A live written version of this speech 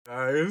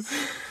guys.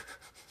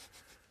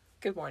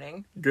 Good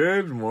morning.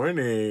 Good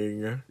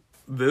morning.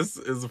 This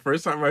is the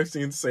first time I've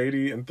seen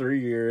Sadie in 3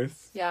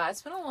 years. Yeah,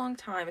 it's been a long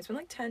time. It's been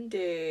like 10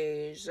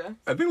 days.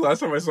 I think last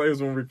time I saw you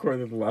was when we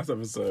recorded the last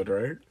episode,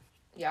 right?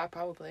 Yeah,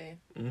 probably.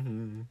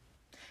 Mm-hmm.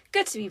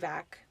 Good to be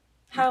back.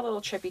 Had a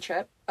little trippy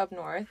trip up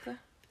north.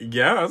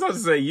 Yeah, I was about to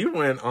say, you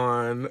went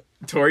on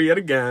tour yet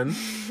again.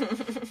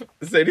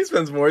 Sadie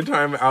spends more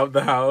time out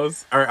the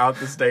house, or out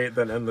the state,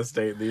 than in the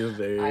state these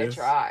days. I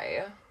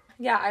try.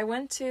 Yeah, I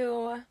went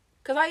to...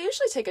 Because I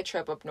usually take a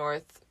trip up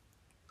north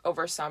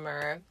over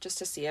summer just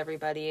to see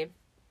everybody.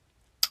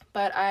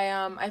 But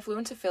I flew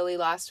into Philly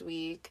last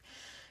week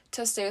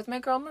to stay with my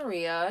girl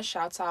Maria.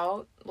 Shouts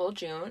out, Lil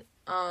June.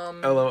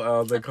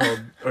 LOL,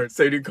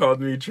 Sadie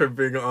called me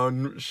tripping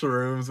on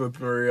shrooms with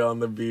Maria on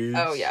the beach.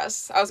 Oh,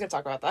 yes. I was going to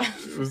talk about that.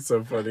 It was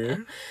so funny.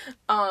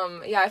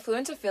 Yeah, I flew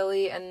into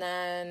Philly and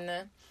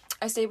then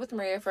I stayed with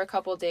Maria for a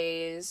couple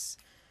days.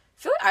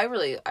 Philly, I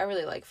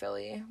really like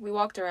Philly. We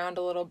walked around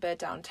a little bit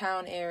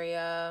downtown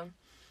area.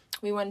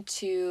 We went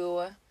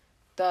to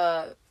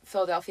the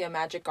Philadelphia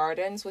Magic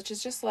Gardens, which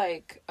is just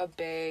like a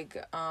big,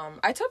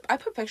 I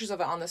put pictures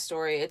of it on the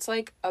story. It's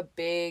like a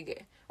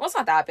big, well, it's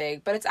not that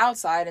big, but it's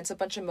outside. It's a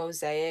bunch of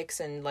mosaics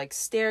and like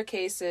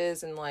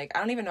staircases and like, I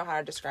don't even know how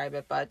to describe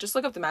it, but just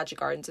look up the Magic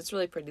Gardens. It's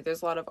really pretty.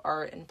 There's a lot of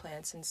art and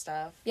plants and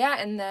stuff. Yeah,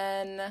 and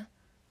then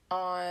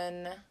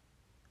on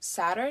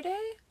Saturday,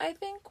 I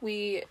think,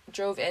 we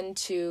drove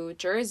into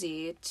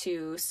Jersey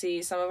to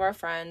see some of our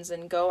friends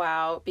and go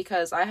out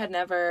because I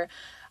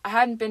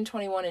hadn't been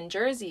 21 in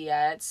Jersey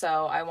yet,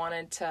 so I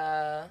wanted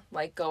to,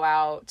 like, go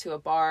out to a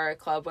bar, a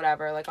club,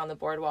 whatever, like, on the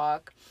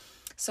boardwalk.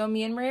 So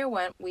me and Maria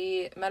went.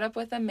 We met up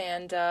with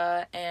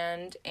Amanda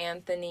and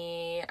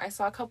Anthony. I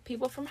saw a couple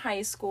people from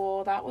high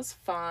school. That was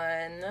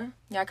fun.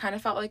 Yeah, I kind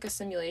of felt like a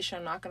simulation.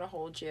 I'm not going to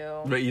hold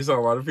you. But you saw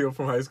a lot of people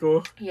from high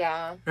school?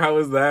 Yeah. How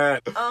was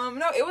that?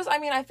 No, it was,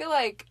 I feel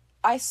like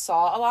I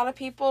saw a lot of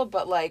people,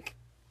 but, like,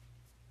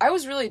 I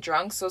was really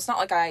drunk, so it's not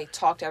like I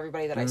talked to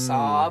everybody that I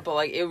saw, but,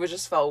 like, it was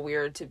just felt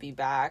weird to be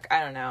back. I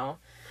don't know.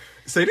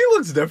 Sadie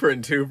looks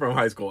different, too, from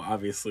high school,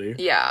 obviously.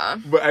 Yeah.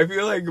 But I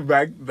feel like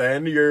back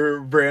then, your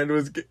brand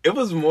it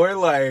was more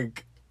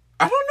like,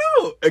 I don't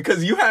know,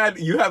 because you had,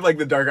 like,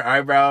 the darker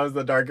eyebrows,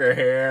 the darker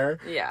hair.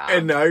 Yeah.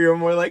 And now you're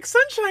more like,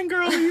 sunshine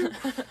girly.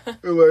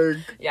 Like.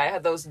 Yeah, I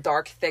had those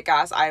dark,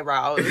 thick-ass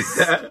eyebrows.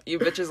 Yeah. You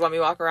bitches let me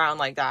walk around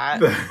like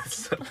that.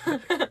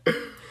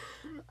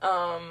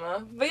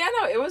 But yeah,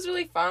 no, it was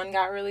really fun.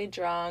 Got really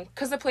drunk.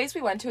 Because the place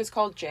we went to is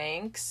called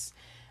Jenks.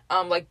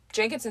 Like,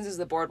 Jenkinson's is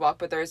the boardwalk,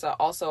 but there's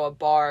also a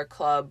bar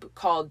club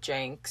called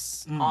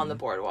Jenks on the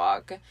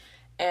boardwalk.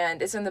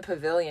 And it's in the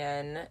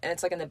pavilion, and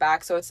it's, like, in the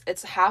back, so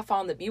it's half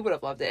on the... You would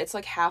have loved it. It's,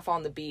 like, half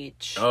on the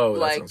beach. Oh, that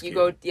like, sounds you cute.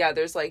 go... Yeah,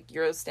 there's, like,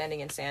 you're standing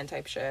in sand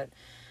type shit.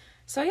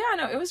 So, yeah,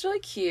 no, it was really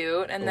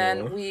cute. And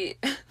then me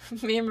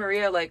and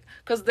Maria, like...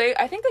 Because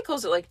I think they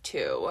closed at, like,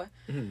 2.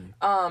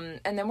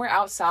 And then we're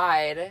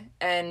outside,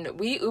 and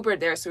we Ubered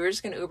there, so we were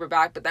just gonna Uber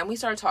back. But then we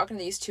started talking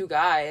to these 2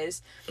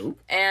 guys. Ooh.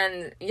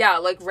 And, yeah,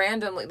 like,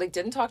 randomly, like,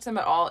 didn't talk to them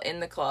at all in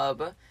the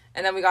club.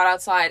 And then we got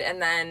outside,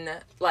 and then,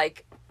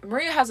 like...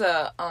 Maria has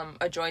a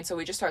joint, so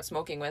we just start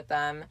smoking with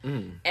them.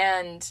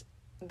 And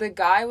the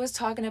guy was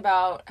talking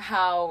about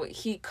how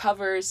he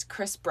covers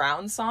Chris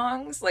Brown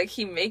songs. Like,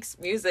 he makes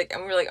music,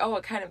 and we were like, oh,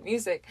 what kind of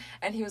music?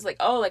 And he was like,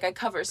 oh, like, I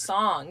cover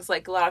songs,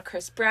 like, a lot of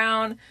Chris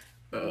Brown.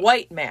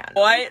 White man.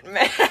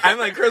 I'm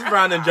like Chris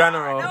Brown in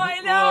general. No,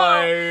 I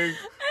know.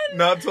 Like,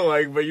 not to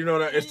like, but you know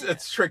what?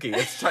 It's tricky.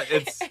 It's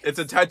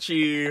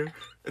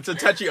a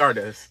touchy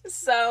artist.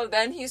 So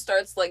then he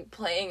starts, like,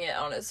 playing it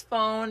on his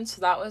phone,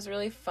 so that was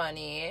really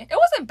funny. It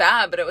wasn't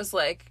bad, but it was,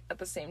 like, at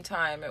the same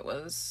time, it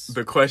was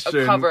the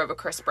question, a cover of a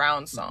Chris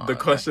Brown song. The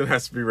question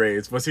has to be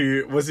raised. Was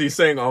he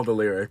saying all the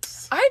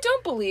lyrics? I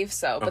don't believe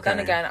so, but then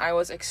again, I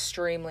was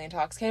extremely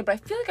intoxicated, but I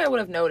feel like I would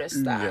have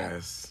noticed that.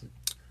 Yes.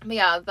 But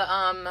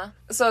yeah,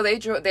 so they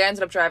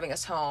ended up driving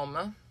us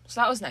home. So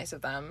that was nice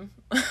of them.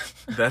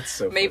 That's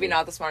so Maybe funny.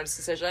 not the smartest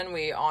decision.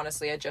 We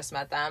honestly had just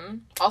met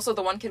them. Also,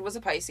 the one kid was a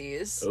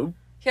Pisces. Oh.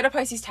 He had a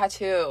Pisces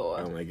tattoo.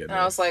 Oh my goodness. And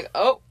I was like,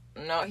 oh,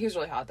 no, he was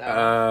really hot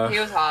though. He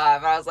was hot,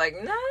 but I was like,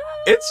 no.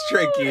 It's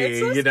tricky. It's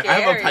so you know, I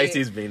have a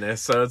Pisces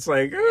Venus, so it's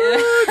like,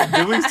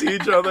 do we see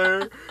each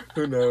other?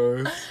 Who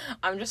knows?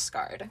 I'm just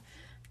scarred.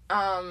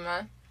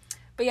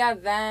 But yeah,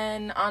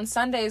 then on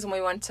Sundays when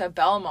we went to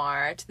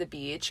Belmar to the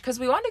beach, because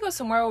we wanted to go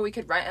somewhere where we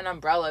could rent an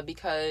umbrella,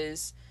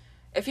 because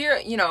if you're,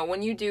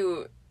 when you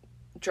do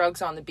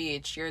drugs on the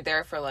beach, you're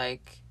there for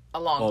like a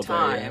long all day,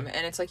 time, yeah.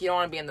 And it's like you don't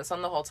want to be in the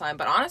sun the whole time.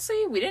 But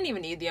honestly, we didn't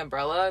even need the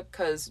umbrella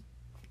because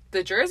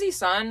the Jersey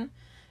sun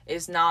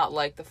is not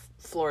like the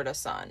Florida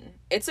sun.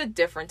 It's a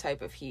different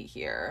type of heat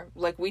here.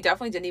 Like, we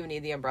definitely didn't even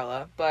need the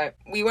umbrella, but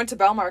we went to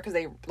Belmar because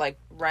they like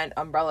rent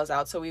umbrellas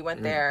out, so we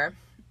went there.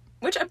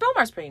 which at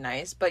Belmar's pretty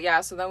nice. But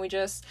yeah, so then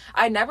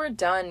I never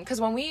done, because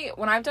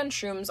when I've done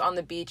shrooms on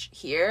the beach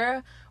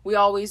here, we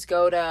always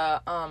go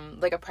to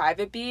like a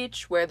private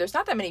beach where there's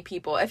not that many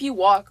people. If you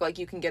walk, like,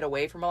 you can get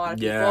away from a lot of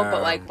people,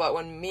 but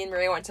when me and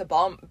Maria went to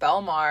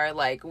Belmar,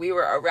 like, we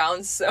were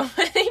around so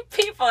many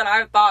people, and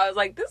I was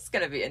like, this is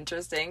gonna be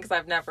interesting, because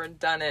I've never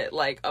done it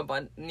like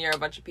near a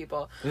bunch of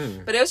people.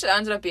 But it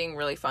ended up being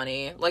really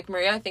funny. Like,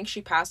 Maria, I think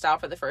she passed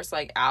out for the first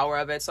like hour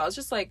of it, so I was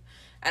just like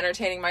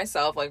entertaining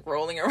myself, like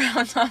rolling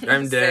around on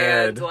the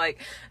sand, like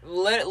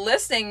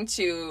listening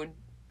to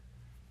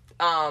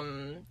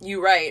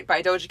You Right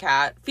by Doja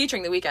Cat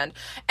featuring The Weeknd.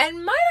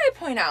 And might I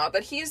point out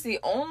that he's the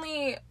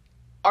only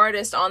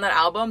artist on that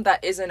album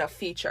that isn't a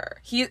feature.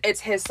 It's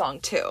his song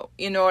too.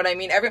 You know what I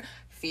mean?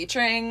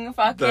 Featuring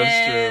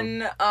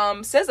fucking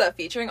SZA,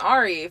 featuring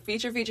Ari,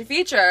 feature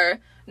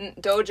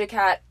Doja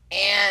Cat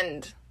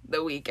and The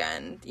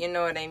Weeknd. You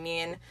know what I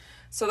mean?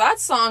 So that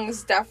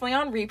song's definitely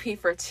on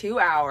repeat for 2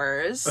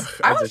 hours.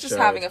 I was just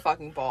having a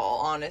fucking ball,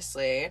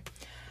 honestly.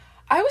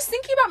 I was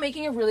thinking about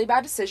making a really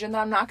bad decision that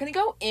I'm not going to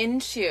go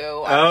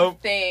into. I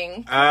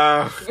think.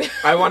 I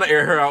want to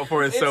air her out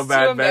for it so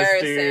bad,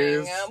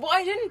 besties. Well,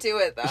 I didn't do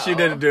it, though. She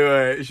didn't do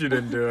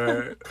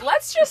it.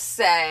 Let's just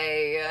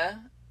say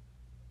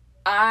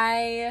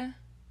a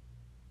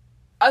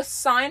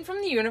sign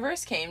from the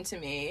universe came to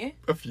me.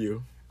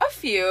 A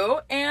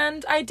few,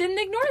 and I didn't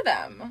ignore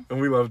them.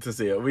 And we love to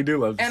see it. We do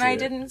love to see it. And I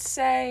didn't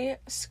say,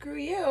 screw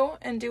you,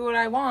 and do what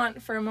I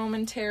want for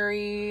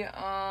momentary,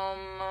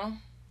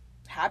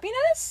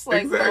 happiness?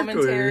 Like,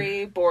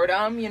 momentary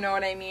boredom, you know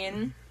what I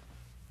mean?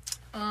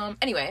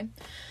 Anyway.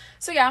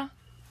 So, yeah.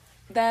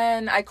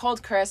 Then I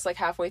called Chris, like,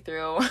 halfway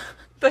through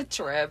the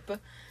trip.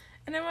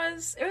 And it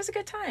was a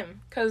good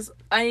time. Because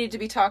I needed to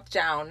be talked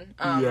down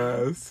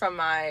from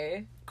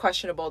my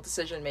questionable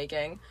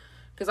decision-making.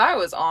 Because I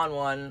was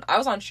on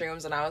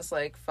shrooms, and I was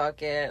like,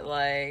 fuck it,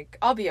 like,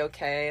 I'll be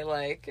okay,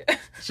 like.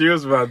 She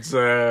was about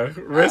to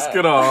risk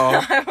it all.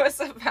 I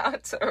was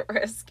about to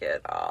risk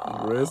it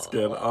all.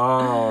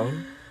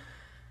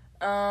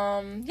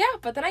 Yeah,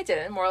 but then I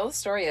didn't. Moral of the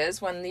story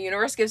is, when the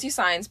universe gives you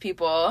signs,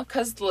 people,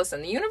 because,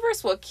 listen, the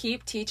universe will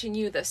keep teaching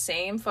you the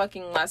same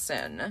fucking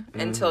lesson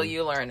until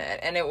you learn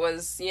it. And it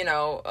was,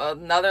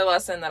 another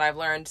lesson that I've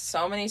learned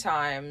so many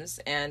times,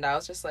 and I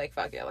was just like,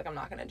 fuck it, like, I'm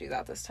not gonna do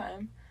that this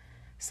time.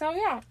 So,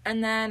 yeah.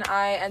 And then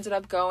I ended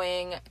up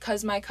going,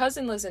 because my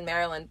cousin lives in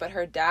Maryland, but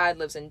her dad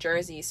lives in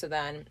Jersey. So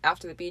then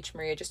after the beach,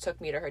 Maria just took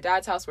me to her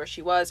dad's house where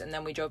she was. And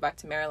then we drove back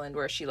to Maryland,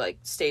 where she, like,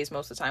 stays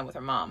most of the time with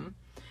her mom.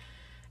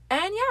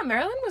 And, yeah,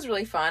 Maryland was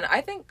really fun.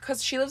 I think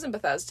because she lives in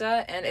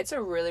Bethesda, and it's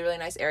a really, really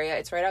nice area.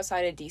 It's right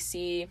outside of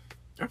D.C.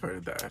 I've heard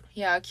of that.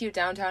 Yeah, cute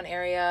downtown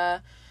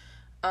area.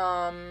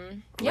 I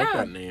like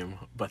that name,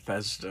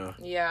 Bethesda.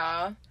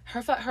 Yeah.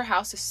 Her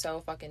house is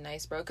so fucking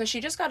nice, bro. Because she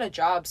just got a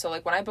job. So,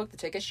 like, when I booked the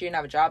ticket, she didn't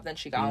have a job. Then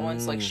she got one.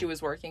 So, like, she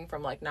was working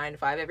from, like, 9 to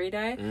 5 every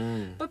day.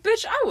 But,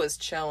 bitch, I was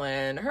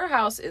chilling. Her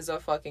house is a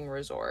fucking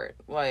resort.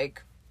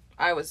 Like,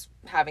 I was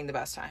having the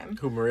best time.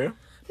 Who, Maria?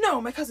 No,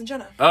 my cousin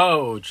Jenna.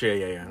 Oh,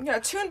 yeah. Yeah,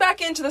 tune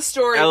back into the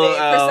story, babe.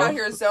 Chris out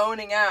here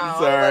zoning out.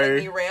 Sorry. Letting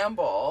me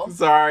ramble.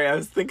 Sorry, I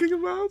was thinking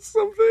about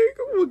something.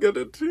 We'll get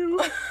into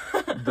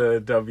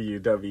the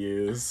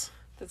WWs.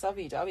 The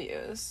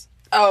WWs.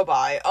 Oh,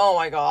 bye. Oh,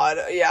 my God.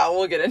 Yeah,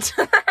 we'll get into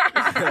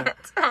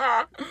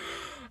that.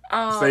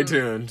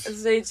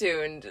 Stay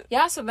tuned.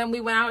 Yeah, so then we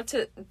went out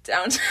to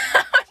downtown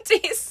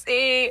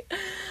DC.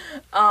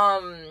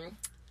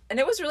 And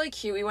it was really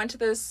cute. We went to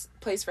this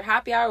place for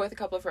happy hour with a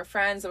couple of her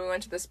friends, and we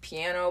went to this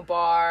piano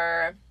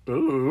bar.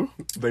 Ooh,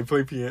 they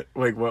play piano.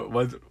 Like, what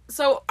was it?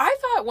 So I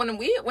thought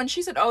when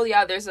she said, oh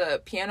yeah, there's a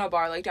piano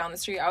bar like down the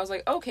street, I was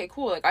like, okay,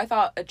 cool. Like, I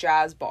thought a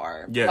jazz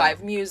bar,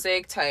 live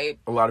music type.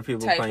 A lot of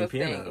people playing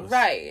pianos, thing.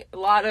 Right? A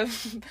lot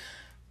of.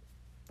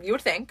 You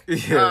would think.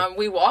 Yeah.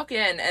 We walk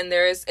in, and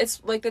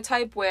it's like the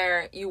type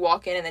where you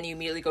walk in and then you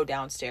immediately go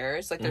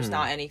downstairs. Like, there's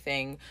not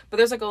anything. But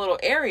there's like a little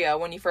area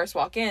when you first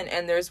walk in,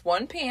 and there's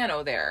one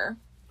piano there.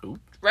 Ooh.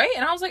 Right?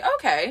 And I was like,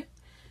 okay.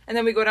 And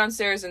then we go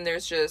downstairs, and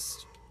there's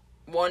just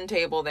one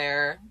table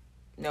there.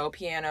 No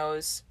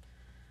pianos.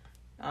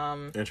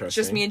 Interesting. It's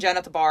just me and Jen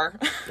at the bar.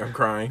 I'm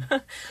crying.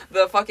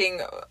 The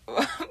fucking...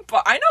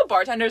 But I know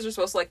bartenders are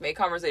supposed to, like, make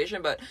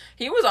conversation, but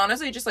he was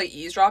honestly just, like,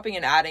 eavesdropping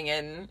and adding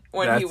in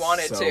when he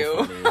wanted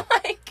to.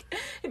 Like,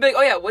 he'd be like,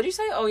 oh, yeah, what'd you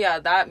say? Oh, yeah,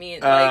 that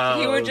means...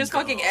 Like, he would just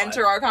fucking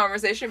enter our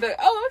conversation and be like,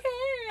 oh, okay.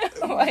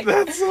 Like,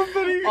 that's so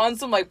funny. On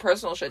some, like,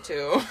 personal shit,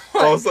 too.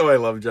 Like, also, I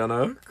love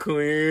Jenna.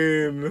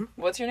 Queen.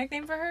 What's your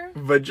nickname for her?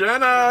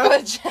 Vagina.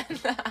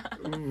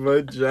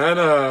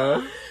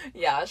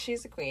 Yeah,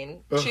 she's a queen.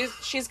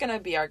 She's gonna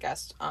be our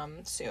guest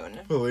soon.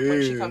 Please.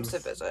 When she comes to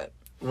visit.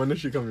 When is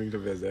she coming to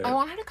visit? I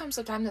want her to come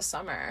sometime this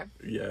summer.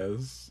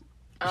 Yes.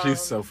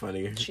 She's so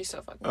funny. She's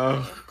so fucking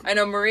funny. I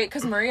know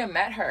because Maria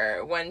met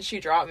her when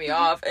she dropped me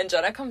off, and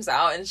Jenna comes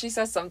out and she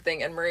says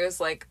something, and Maria's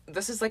like,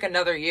 this is like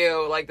another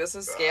you. Like, this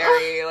is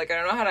scary. Like, I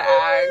don't know how to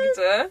act.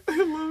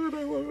 I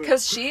love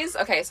Because she's...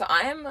 Okay, so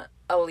I'm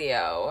a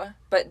Leo,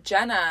 but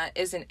Jenna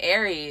is an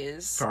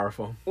Aries.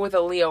 Powerful. With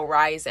a Leo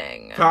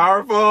rising.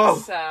 Powerful!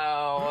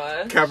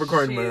 So...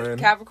 Capricorn moon.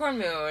 Capricorn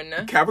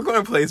moon.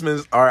 Capricorn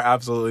placements are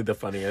absolutely the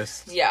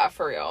funniest. Yeah,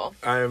 for real.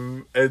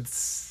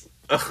 It's...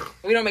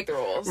 We don't make the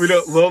rules.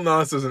 Lil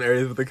Nas is an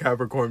Aries with a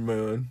Capricorn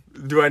moon.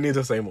 Do I need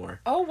to say more?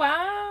 Oh,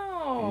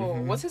 wow.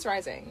 Mm-hmm. What's his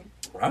rising?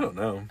 I don't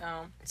know.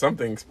 Oh.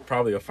 Something's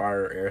probably a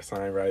fire air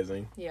sign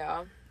rising.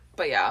 Yeah.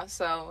 But yeah,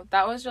 so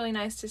that was really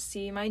nice to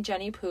see my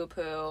Jenny Poo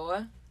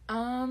Poo.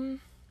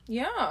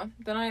 Yeah.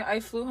 Then I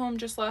flew home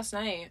just last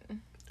night.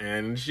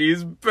 And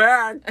she's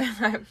back!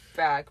 I'm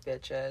back,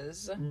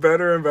 bitches.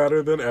 Better and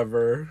better than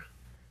ever.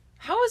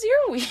 How was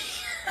your week?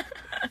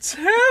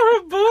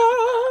 Terrible!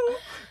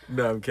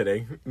 No, I'm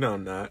kidding. No,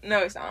 I'm not. No,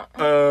 it's not.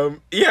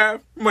 Yeah,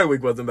 my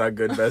week wasn't that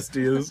good,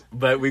 besties.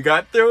 But we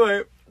got through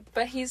it.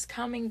 But he's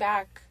coming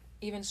back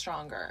even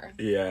stronger.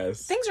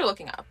 Yes. Things are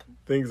looking up.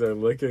 Things are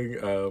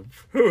looking up.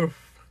 Whew.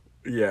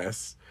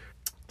 Yes.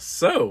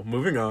 So,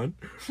 moving on.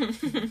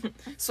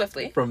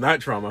 Swiftly. From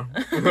that trauma.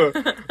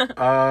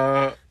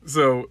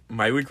 So,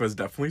 my week was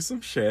definitely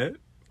some shit.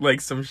 Like,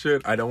 some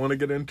shit I don't want to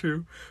get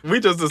into. We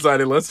just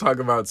decided let's talk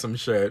about some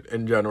shit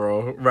in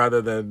general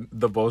rather than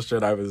the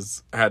bullshit I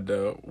had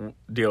to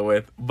deal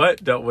with,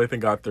 but dealt with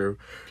and got through.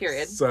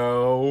 Period.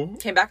 So...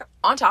 Came back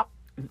on top.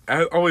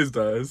 It always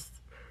does.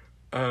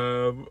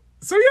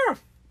 So, yeah.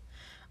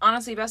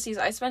 Honestly, besties,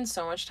 I spend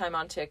so much time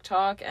on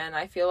TikTok, and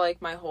I feel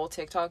like my whole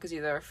TikTok is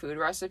either food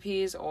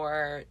recipes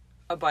or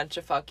a bunch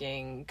of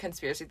fucking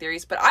conspiracy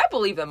theories, but I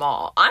believe them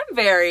all. I'm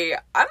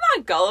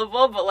not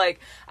gullible, but, like,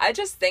 I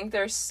just think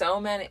there's so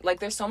much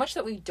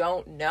that we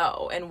don't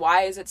know, and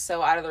why is it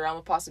so out of the realm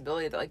of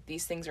possibility that, like,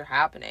 these things are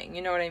happening?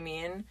 You know what I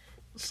mean?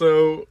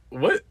 So,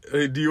 what,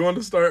 do you want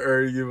to start,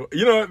 or you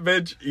know what,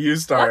 bitch, you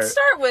start. Let's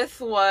start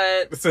with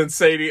what... Since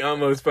Sadie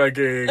almost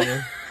fucking...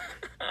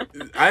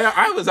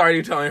 I was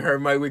already telling her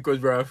my week was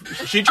rough.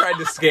 She tried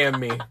to scam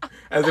me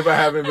as if I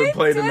haven't been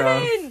played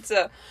enough.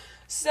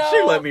 So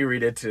she let me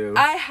read it too.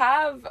 I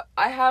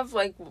have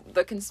like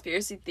the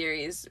conspiracy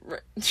theories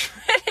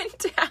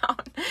written down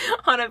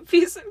on a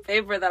piece of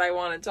paper that I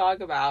want to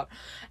talk about.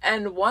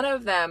 And one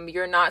of them,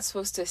 you're not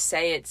supposed to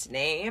say its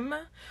name,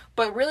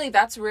 but really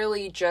that's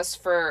really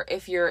just for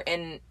if you're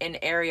in an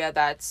area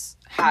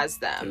has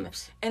them.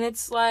 Oops. And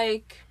it's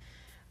like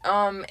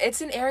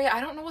it's an area,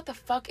 I don't know what the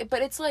fuck,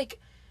 but it's like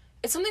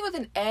it's something with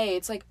an A.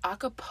 It's like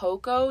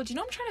Acapulco. Do you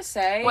know what I'm trying to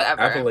say?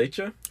 Whatever.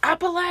 Appalachia?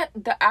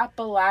 The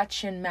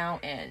Appalachian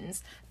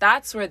Mountains.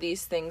 That's where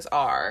these things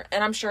are.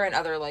 And I'm sure in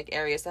other, like,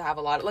 areas that have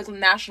a lot of, like,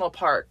 national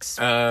parks,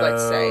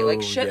 let's say.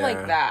 Like, shit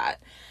like that.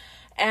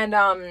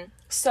 And,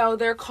 so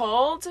they're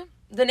called,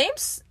 the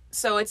names,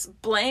 so it's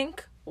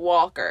blank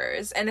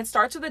walkers. And it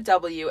starts with a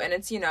W, and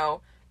it's,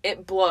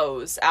 it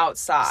blows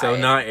outside. So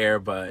not air,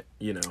 but,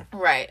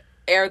 Right.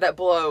 Air that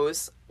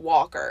blows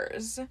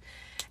walkers.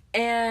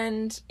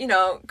 And,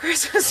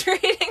 Chris was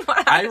reading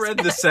what I read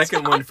the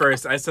second one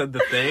first. I said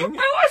the thing.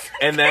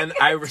 And then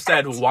I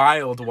said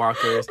wild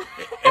walkers.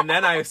 And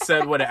then I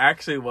said what it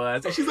actually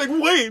was. And she's like,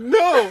 wait,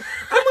 no.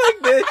 I'm like,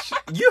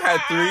 bitch, you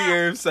had 3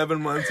 years,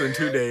 7 months, and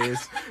 2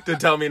 days to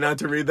tell me not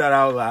to read that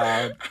out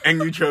loud. And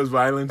you chose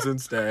violence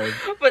instead.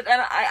 But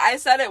then I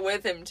said it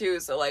with him,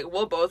 too. So, like,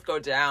 we'll both go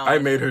down. I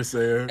made her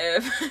say it.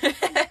 If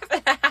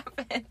it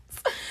happens.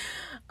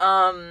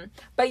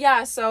 But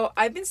yeah, so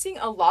I've been seeing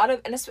a lot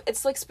of, and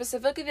it's like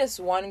specifically this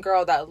one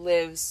girl that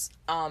lives,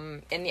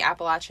 in the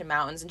Appalachian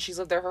Mountains, and she's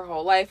lived there her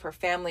whole life, her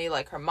family,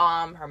 like her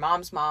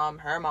mom's mom,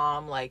 her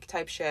mom, like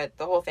type shit,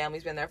 the whole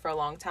family's been there for a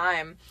long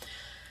time,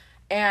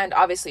 and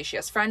obviously she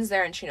has friends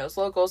there, and she knows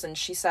locals, and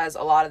she says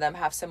a lot of them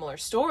have similar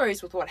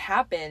stories with what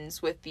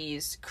happens with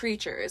these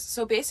creatures.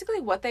 So basically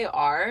what they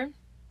are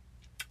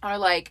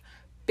like,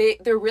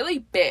 they're really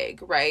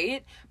big,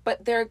 right?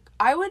 But they're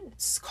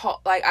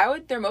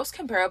most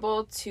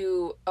comparable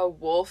to a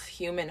wolf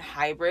human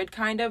hybrid,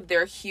 kind of.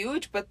 They're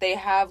huge, but they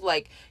have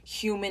like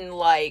human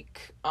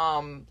like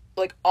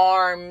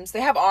arms.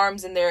 They have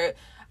arms, and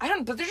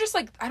but they're just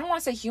like, I don't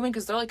want to say human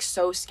because they're like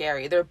so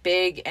scary. They're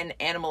big and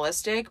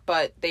animalistic,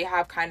 but they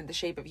have kind of the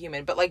shape of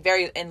human, but like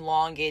very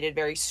elongated,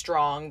 very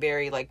strong,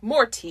 very like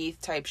more teeth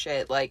type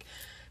shit, like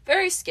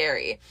very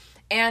scary.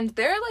 And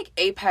they're like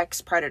apex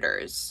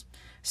predators.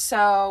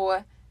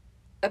 So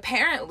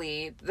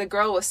apparently the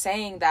girl was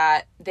saying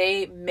that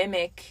they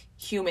mimic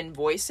human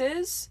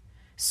voices.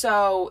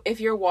 So if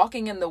you're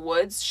walking in the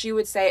woods, she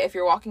would say, if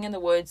you're walking in the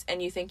woods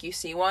and you think you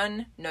see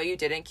one, no, you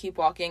didn't, keep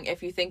walking.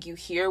 If you think you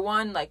hear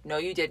one, like, no,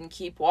 you didn't,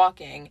 keep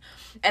walking.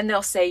 And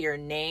they'll say your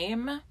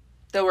name.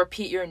 They'll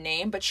repeat your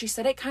name. But she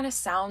said it kind of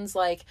sounds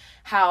like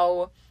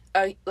how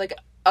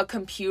a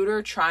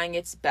computer trying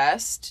its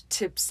best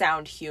to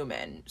sound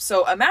human.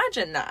 So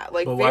imagine that.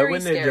 Like, but why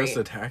wouldn't scary. It just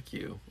attack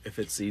you if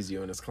it sees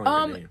you and it's calling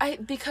your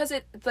name? Because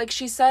it, like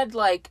she said,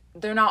 like,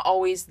 they're not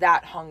always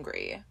that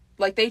hungry.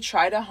 Like, they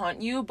try to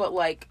hunt you, but,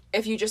 like,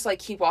 if you just, like,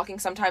 keep walking,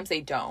 sometimes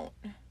they don't.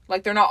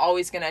 Like, they're not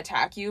always gonna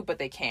attack you, but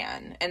they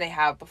can. And they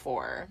have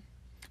before.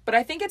 But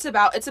I think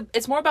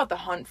it's more about the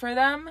hunt for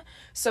them.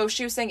 So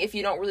she was saying if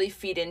you don't really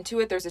feed into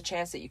it, there's a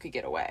chance that you could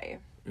get away.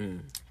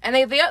 And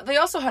they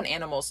also hunt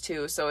animals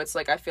too, so it's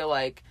like I feel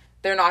like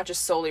they're not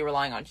just solely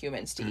relying on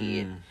humans to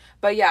eat.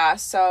 But yeah,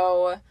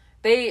 so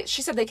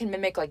she said they can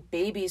mimic like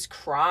babies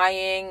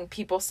crying,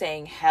 people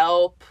saying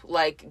help,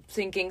 like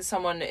thinking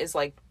someone is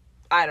like,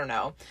 I don't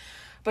know.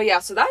 But yeah,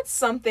 so that's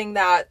something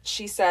that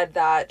she said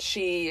that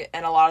she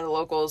and a lot of the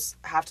locals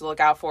have to look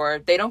out for.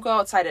 They don't go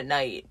outside at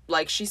night.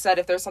 Like she said,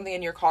 if there's something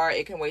in your car,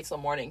 it can wait till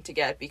morning to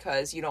get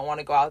because you don't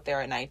want to go out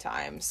there at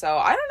nighttime. So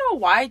I don't know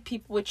why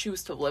people would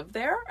choose to live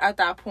there at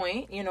that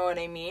point. You know what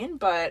I mean?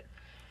 But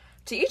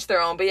to each their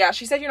own. But yeah,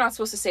 she said you're not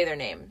supposed to say their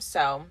name.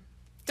 So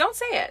don't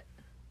say it.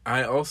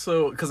 I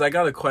also, because I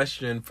got a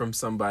question from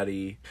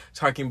somebody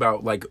talking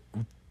about like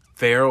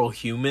feral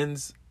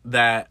humans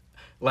that,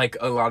 like,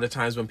 a lot of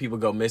times when people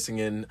go missing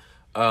in,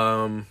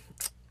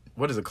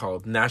 what is it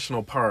called?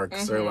 National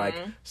parks or, like,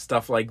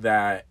 stuff like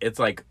that. It's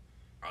like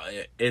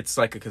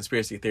a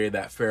conspiracy theory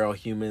that feral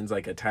humans,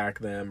 like, attack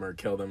them or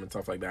kill them and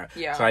stuff like that.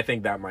 Yeah. So I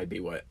think that might be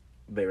what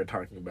they were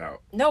talking about.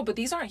 No, but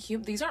these aren't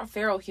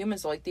feral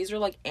humans. Like, these are,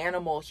 like,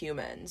 animal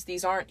humans.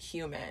 These aren't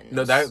humans.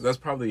 No, that's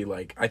probably,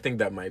 like, I think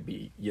that might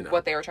be,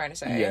 what they were trying to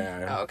say.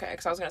 Yeah. Oh, okay.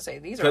 Because I was going to say,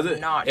 these are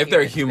not if humans,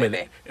 they're human,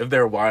 baby. if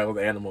they're wild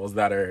animals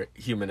that are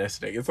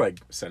humanistic, it's like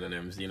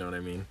synonyms, you know what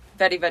I mean?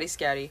 Very, very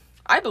scary.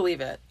 I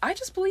believe it. I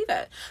just believe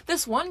it.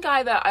 This one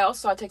guy that I also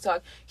saw on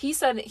TikTok, he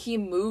said he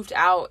moved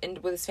out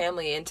with his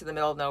family into the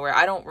middle of nowhere.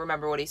 I don't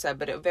remember what he said,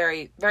 but it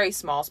very, very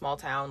small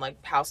town,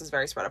 like houses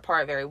very spread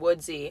apart, very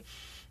woodsy.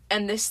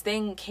 And this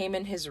thing came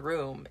in his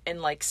room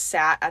and, like,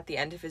 sat at the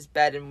end of his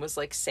bed and was,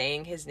 like,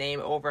 saying his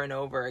name over and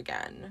over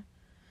again.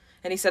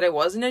 And he said it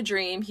wasn't a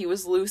dream. He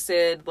was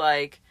lucid.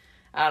 Like,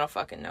 I don't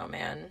fucking know,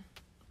 man.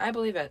 I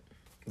believe it.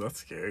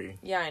 That's scary.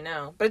 Yeah, I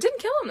know. But it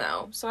didn't kill him,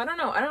 though. So I don't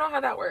know. I don't know how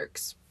that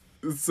works.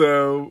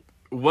 So,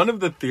 one of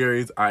the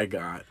theories I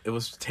got, it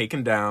was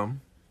taken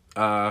down.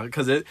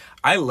 Because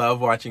I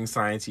love watching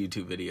science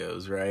YouTube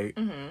videos, right?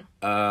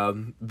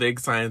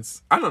 Big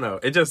science, I don't know,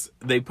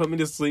 they put me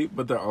to sleep,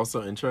 but they're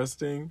also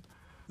interesting.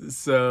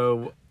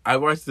 So I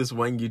watched this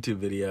one YouTube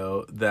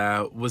video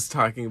that was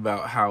talking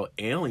about how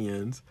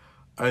aliens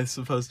are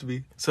supposed to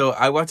be. So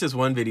I watched this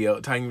one video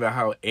talking about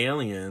how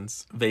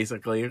aliens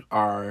basically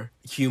are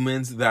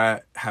humans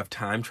that have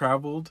time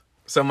traveled.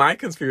 So my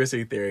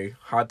conspiracy theory,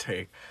 hot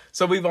take.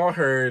 So we've all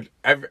heard,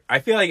 I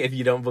feel like if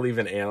you don't believe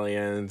in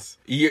aliens,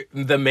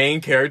 the main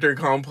character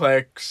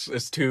complex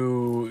is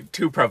too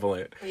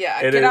prevalent.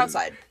 Yeah, get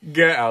outside.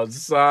 Get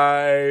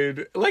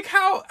outside. Like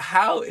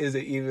how is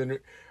it even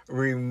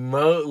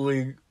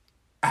remotely,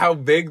 how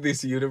big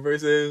this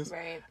universe is,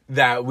 right,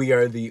 that we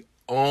are the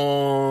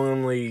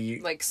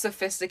only, like,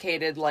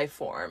 sophisticated life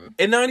form.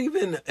 And not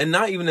even in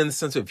the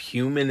sense of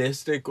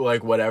humanistic,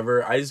 like,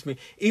 whatever. I just mean,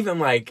 even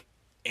like,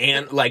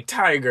 and like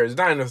tigers,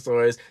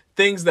 dinosaurs,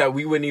 things that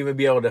we wouldn't even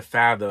be able to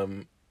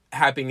fathom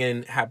happening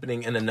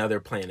in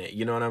another planet.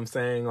 You know what I'm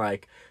saying?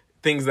 Like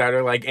things that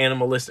are like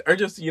animalistic, or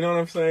just, you know what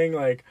I'm saying?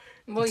 Like,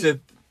 well,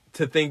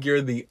 to think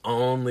you're the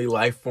only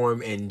life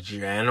form in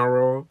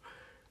general.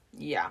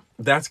 Yeah,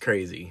 that's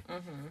crazy.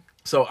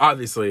 So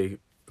obviously,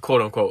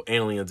 quote unquote,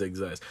 aliens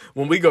exist.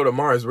 When we go to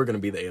Mars, we're gonna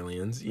be the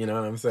aliens. You know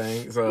what I'm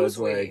saying? So it's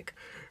like,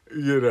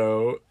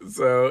 so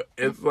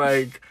it's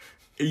like.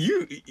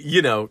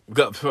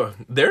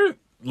 They're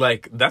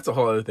like, that's a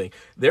whole other thing.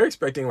 They're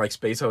expecting like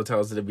space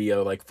hotels to be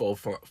a like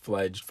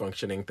full-fledged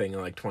functioning thing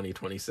in like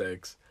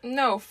 2026.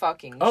 No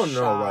fucking shot.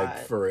 No,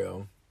 like for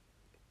real.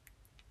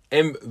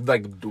 And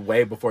like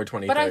way before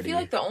 2030. But I feel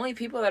like the only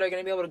people that are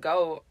going to be able to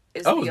go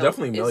is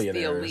definitely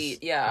millionaires. The elite.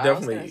 Yeah,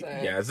 definitely.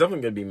 Yeah, it's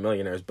definitely going to be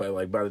millionaires. But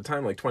like by the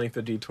time like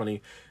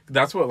 2050,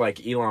 that's what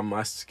like Elon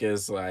Musk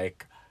is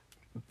like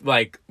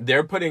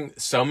they're putting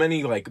so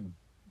many like.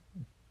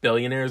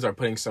 Billionaires are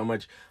putting so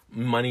much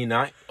money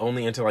not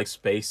only into like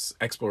space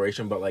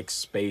exploration, but like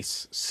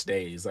space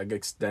stays, like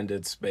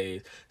extended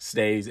space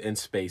stays in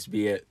space,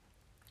 be it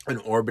an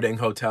orbiting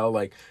hotel.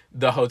 Like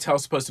the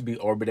hotel's supposed to be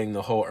orbiting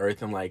the whole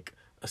Earth in like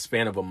a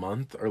span of a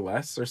month or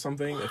less or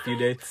something. What? A few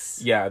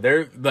days. Yeah,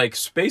 they're like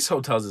space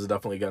hotels is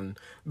definitely gonna.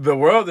 The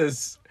world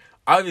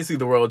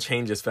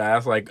changes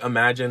fast. Like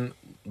imagine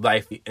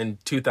life in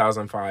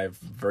 2005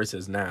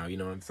 versus now, you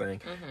know what I'm saying?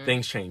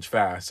 Things change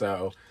fast,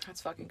 so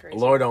that's fucking crazy.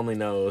 Lord only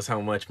knows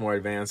how much more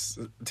advanced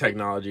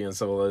technology and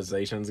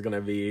civilization is going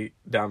to be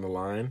down the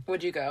line.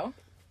 Would you go?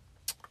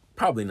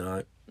 Probably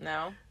not.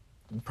 No?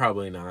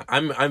 Probably not.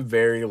 I'm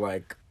very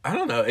like, I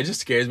don't know, it just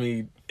scares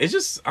me. It's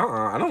just,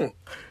 I don't,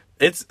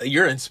 it's,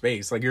 you're in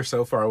space, like you're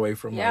so far away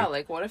from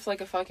like what if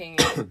like a fucking,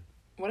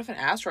 what if an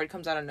asteroid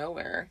comes out of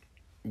nowhere?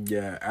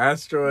 Yeah,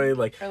 asteroid,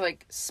 like. Or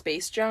like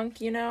space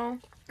junk, you know?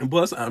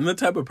 Plus, I'm the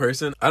type of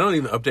person, I don't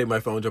even update my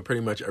phone till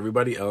pretty much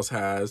everybody else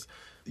has.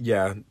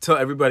 Yeah, till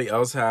everybody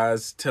else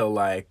has, till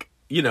like,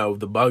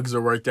 the bugs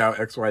are worked out,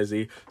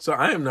 XYZ. So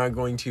I am not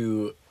going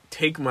to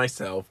take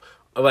myself,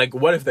 like,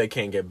 what if they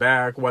can't get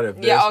back? What if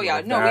this?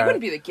 Yeah, no, we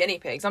wouldn't be the guinea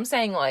pigs. I'm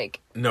saying,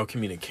 like. No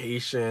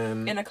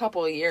communication. In a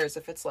couple of years,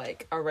 if it's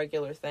like a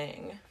regular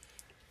thing.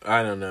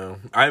 I don't know.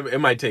 It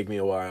might take me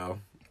a while.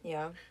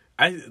 Yeah.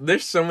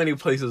 There's so many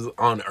places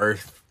on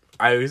Earth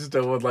I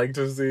still would like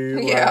to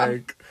see. Yeah.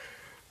 Like,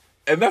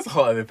 and that's a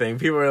whole other thing.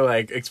 People are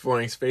like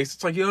exploring space.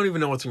 It's like you don't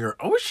even know what's in your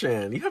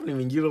ocean. You haven't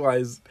even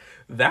utilized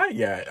that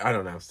yet. I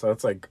don't know. So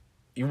it's like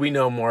we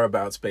know more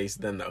about space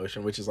than the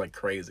ocean, which is like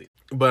crazy.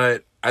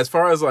 But as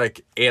far as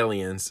like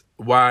aliens,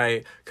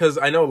 why? Because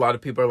I know a lot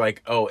of people are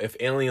like, oh, if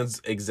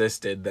aliens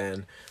existed,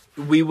 then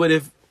we would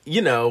have,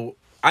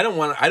 I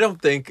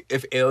don't think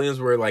if aliens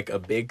were like a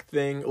big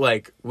thing,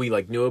 like we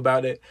like knew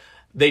about it,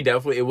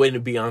 it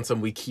wouldn't be on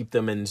some we keep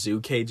them in zoo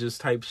cages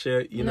type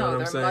shit. You know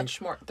what I'm saying?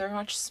 They're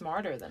much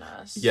smarter than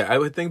us. Yeah, I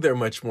would think they're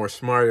much more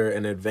smarter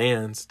and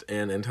advanced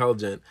and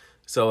intelligent.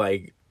 So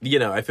like,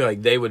 I feel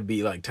like they would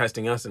be like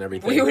testing us and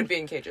everything. We would be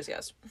in cages,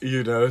 yes.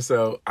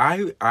 So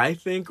I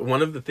think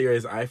one of the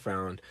theories I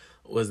found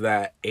was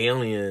that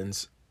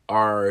aliens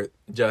are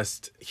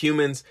just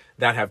humans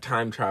that have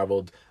time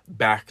traveled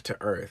back to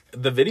Earth.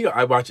 The video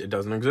I watched, it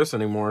doesn't exist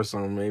anymore,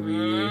 so maybe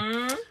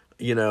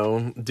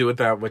do with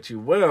that what you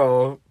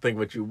will, think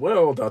what you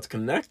will, that's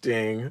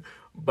connecting.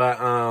 But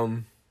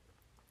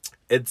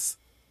it's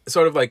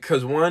sort of like,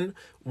 because when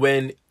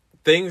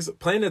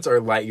planets are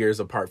light years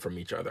apart from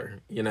each other,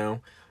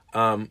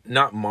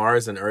 not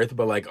Mars and Earth,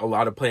 but like a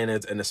lot of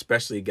planets and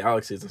especially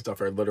galaxies and stuff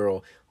are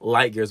literal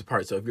light years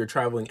apart. So if you're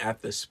traveling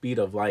at the speed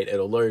of light,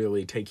 it'll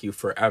literally take you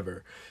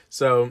forever.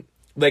 So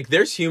like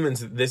there's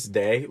humans this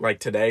day, like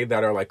today,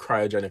 that are like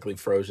cryogenically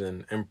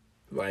frozen and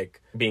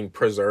like being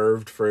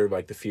preserved for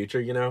like the future,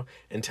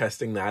 and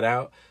testing that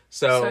out.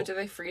 So do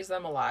they freeze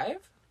them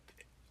alive?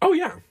 Oh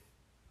yeah.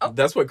 Oh.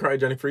 That's what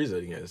cryogenic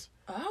freezing is.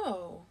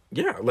 Oh.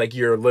 Yeah, like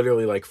you're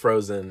literally like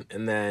frozen,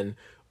 and then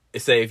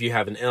say if you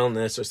have an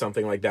illness or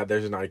something like that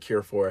there's not a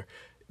cure for,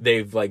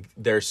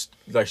 they're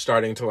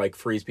starting to like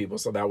freeze people,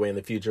 so that way in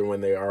the future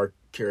when there are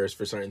cures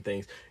for certain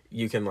things,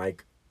 you can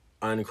like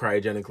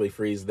uncryogenically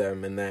freeze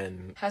them. And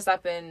then has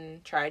that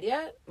been tried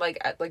yet, like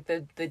at like the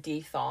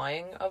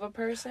de-thawing of a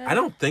person? I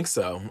don't think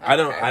so. Okay.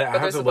 I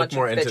have to look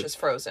more into bitches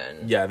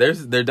frozen. Yeah, there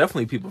are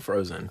definitely people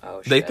frozen.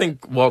 Oh shit. They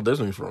think Walt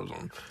Disney's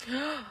frozen.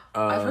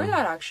 I've heard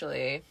that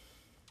actually.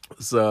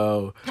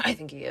 So I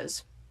think he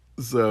is.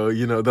 So,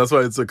 that's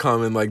why it's a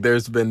common, like,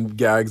 there's been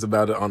gags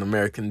about it on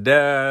American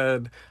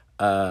Dad,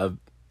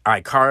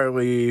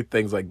 iCarly,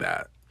 things like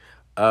that.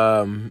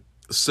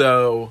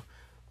 So,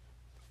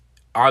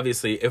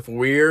 obviously, if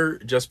we're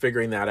just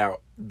figuring that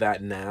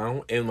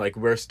now, and, like,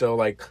 we're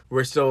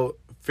still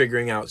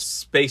figuring out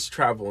space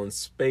travel and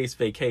space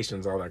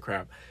vacations, all that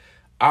crap,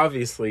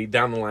 obviously,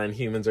 down the line,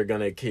 humans are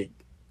going to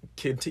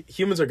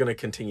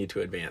continue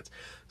to advance.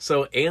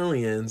 So,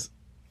 aliens...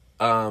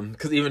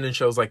 because even in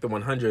shows like The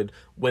 100,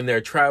 when they're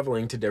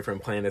traveling to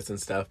different planets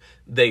and stuff,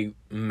 they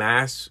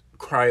mass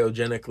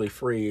cryogenically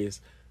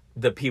freeze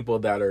the people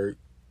that are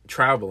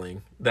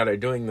traveling, that are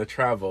doing the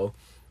travel,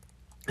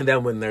 and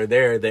then when they're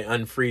there, they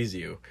unfreeze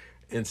you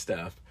and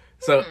stuff.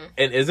 So,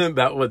 and isn't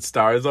that what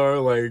stars are?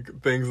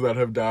 Like, things that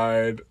have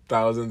died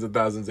thousands and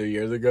thousands of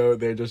years ago,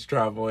 they're just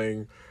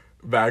traveling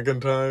back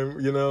in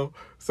time,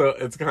 So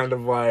it's kind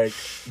of like,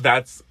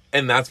 that's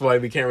why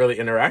we can't really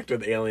interact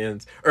with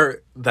aliens.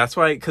 Or that's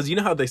why, because you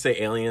know how they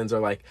say aliens are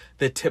like,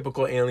 the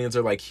typical aliens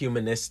are like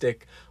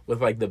humanistic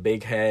with like the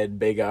big head,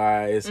 big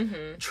eyes,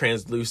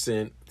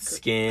 translucent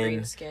skin.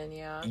 Green skin,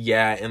 yeah.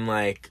 Yeah, and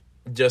like,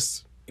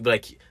 just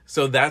like,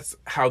 so that's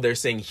how they're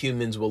saying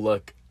humans will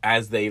look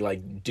as they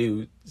like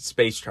do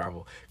space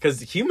travel.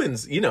 Because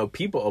humans,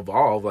 people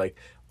evolve, like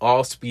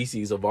all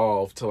species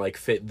evolve to like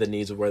fit the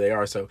needs of where they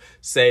are. So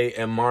say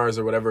in Mars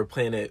or whatever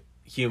planet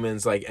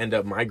humans like end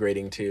up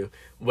migrating to,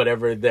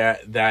 whatever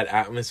that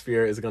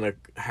atmosphere is going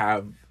to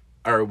have,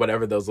 or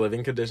whatever those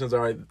living conditions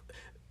are,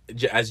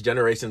 as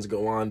generations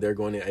go on, they're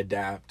going to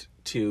adapt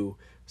to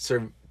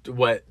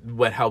what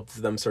helps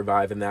them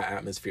survive in that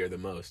atmosphere the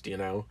most,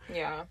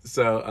 Yeah.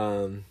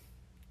 So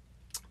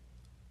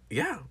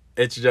yeah,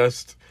 it's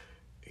just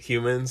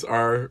humans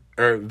are,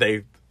 or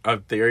they, a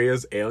theory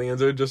is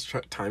aliens are just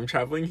time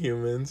traveling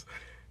humans.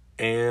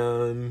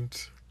 And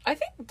I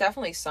think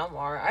definitely some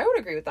are. I would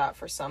agree with that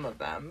for some of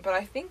them. But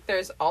I think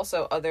there's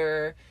also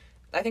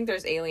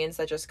there's aliens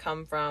that just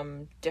come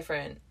from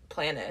different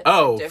planets.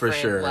 Oh, for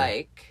sure.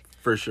 Like,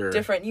 for sure.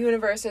 Different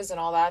universes and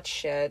all that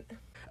shit.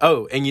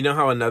 Oh, and you know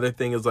how another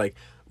thing is like,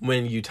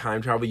 when you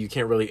time travel, you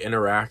can't really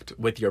interact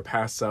with your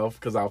past self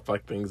because I'll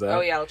fuck things up.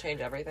 Oh, yeah, it'll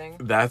change everything.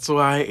 That's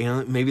why,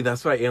 maybe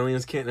that's why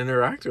aliens can't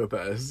interact with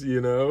us,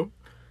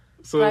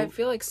 So but I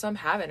feel like some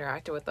have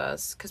interacted with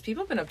us because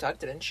people have been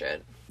abducted and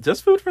shit.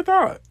 Just food for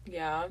thought.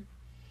 Yeah.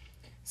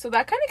 So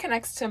that kind of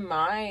connects to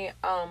my,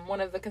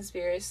 one of the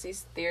conspiracy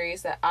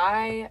theories that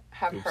I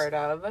have heard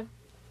of.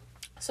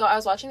 So I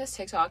was watching this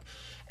TikTok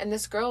and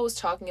this girl was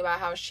talking about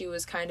how she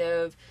was kind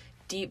of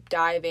deep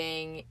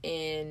diving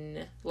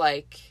in,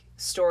 like,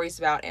 stories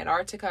about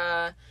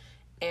Antarctica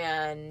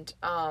and,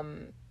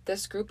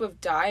 this group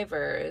of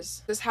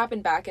divers, this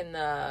happened back in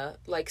the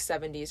like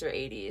 70s or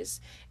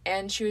 80s,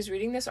 and she was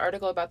reading this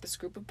article about this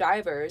group of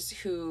divers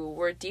who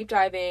were deep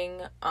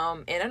diving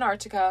in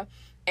Antarctica,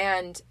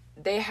 and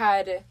they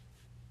had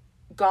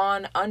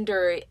gone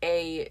under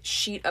a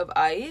sheet of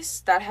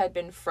ice that had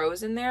been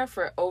frozen there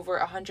for over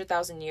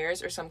 100,000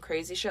 years or some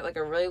crazy shit, like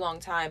a really long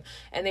time,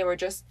 and they were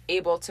just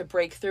able to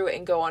break through it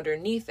and go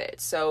underneath it.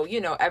 So,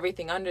 you know,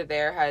 everything under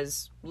there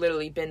has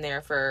literally been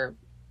there for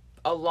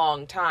a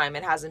long time.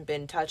 It hasn't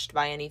been touched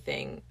by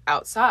anything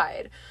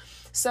outside.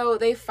 So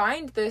they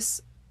find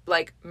this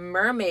like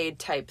mermaid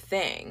type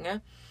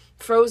thing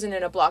frozen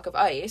in a block of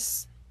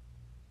ice,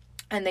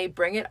 and they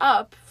bring it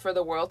up for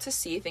the world to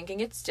see, thinking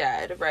it's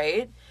dead,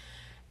 right?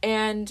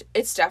 And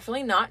it's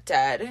definitely not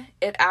dead.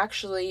 It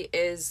actually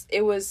is.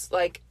 It was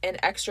like an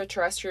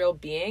extraterrestrial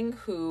being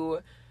who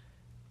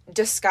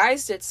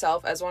disguised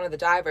itself as one of the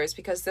divers,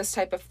 because this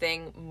type of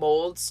thing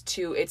molds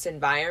to its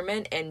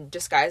environment and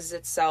disguises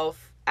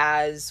itself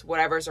as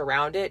whatever's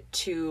around it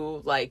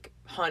to like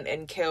hunt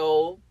and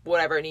kill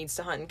whatever it needs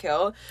to hunt and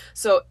kill.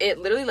 So it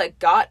literally like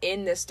got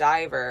in this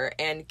diver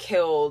and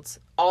killed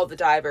all the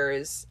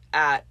divers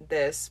at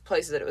this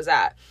place that it was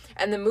at.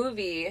 And the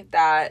movie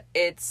that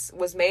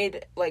was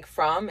made like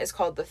from is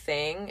called The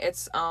Thing.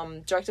 It's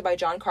directed by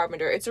John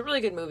Carpenter. It's a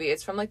really good movie.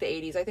 It's from like the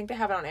 80s. I think they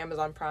have it on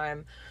Amazon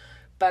Prime.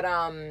 But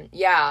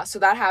yeah, so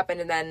that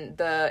happened, and then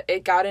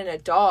it got in a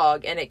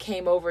dog, and it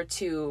came over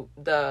to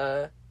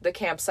the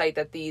campsite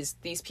that these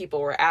people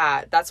were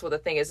at. That's what The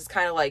Thing is. It's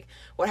kind of like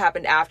what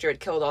happened after it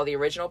killed all the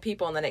original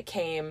people, and then it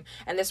came,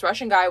 and this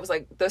Russian guy was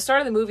like, the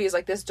start of the movie is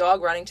like this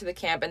dog running to the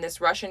camp, and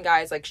this Russian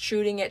guy is like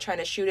shooting it, trying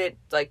to shoot it,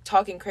 like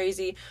talking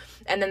crazy,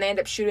 and then they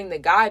end up shooting the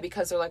guy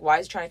because they're like, why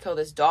is he trying to kill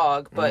this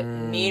dog? But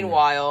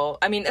meanwhile,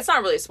 I mean, it's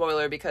not really a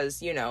spoiler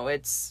because, you know,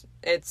 it's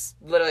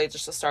literally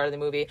just the start of the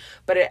movie,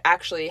 but it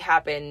actually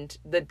happened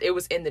that it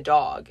was in the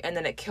dog, and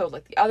then it killed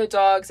like the other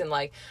dogs, and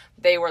like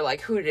they were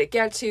like, who did it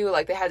get to?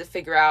 Like they had to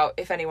figure out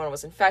if anyone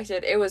was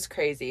infected. It was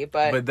crazy,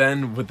 but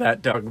then would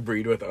that dog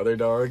breed with other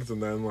dogs,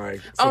 and then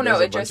like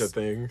bunch of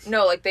things?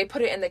 No, like they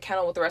put it in the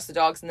kennel with the rest of the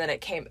dogs, and then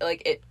it came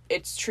like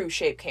its true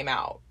shape came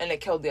out, and it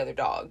killed the other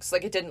dogs.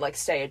 Like it didn't like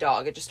stay a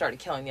dog; it just started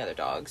killing the other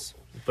dogs.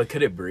 But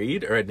could it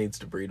breed, or it needs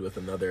to breed with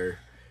another?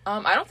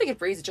 I don't think it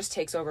breeds. It just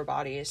takes over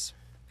bodies.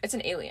 It's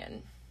an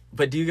alien.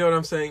 But do you get what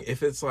I'm saying?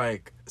 If it's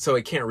like, so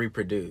it can't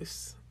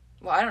reproduce.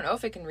 Well, I don't know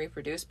if it can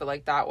reproduce, but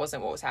like that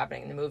wasn't what was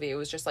happening in the movie. It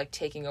was just like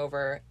taking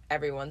over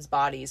everyone's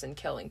bodies and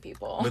killing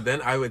people. But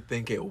then I would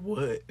think it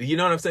would. You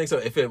know what I'm saying? So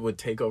if it would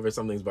take over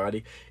something's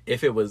body,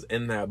 if it was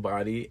in that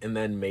body and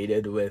then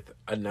mated with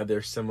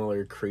another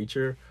similar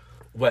creature,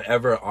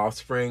 whatever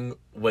offspring,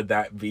 would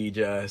that be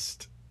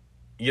just,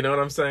 you know what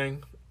I'm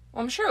saying?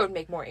 Well, I'm sure it would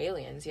make more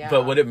aliens, yeah.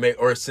 But would it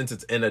make, or since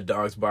it's in a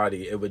dog's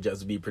body, it would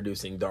just be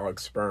producing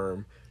dog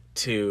sperm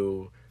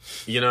to,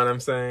 you know what I'm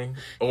saying?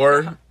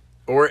 Or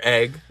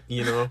egg,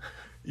 you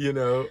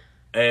know,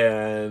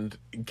 and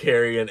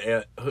carry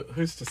an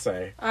who's to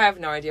say? I have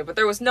no idea, but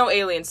there was no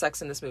alien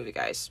sex in this movie,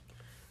 guys.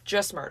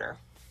 Just murder.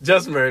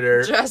 Just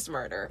murder. Just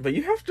murder. But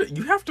you have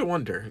to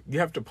wonder, you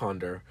have to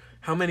ponder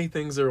how many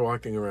things are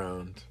walking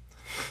around.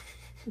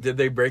 Did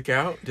they break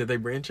out? Did they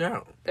branch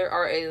out? There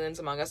are aliens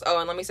among us. Oh,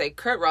 and let me say,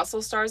 Kurt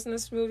Russell stars in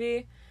this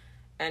movie,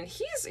 and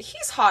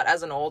he's hot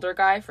as an older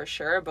guy for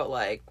sure, but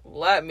like,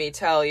 let me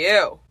tell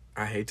you.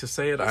 I hate to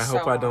say it. I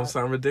hope I don't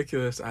sound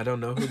ridiculous. I don't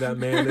know who that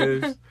man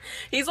is.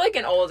 He's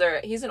an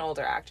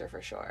older actor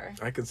for sure.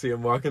 I could see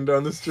him walking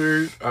down the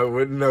street. I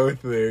wouldn't know a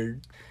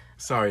thing.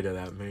 Sorry to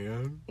that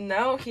man.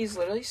 No, he's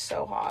literally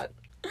so hot.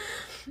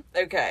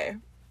 Okay.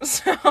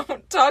 So,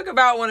 talk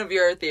about one of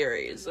your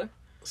theories.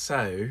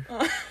 So,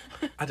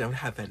 I don't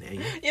have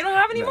any. You don't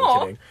have any more? I'm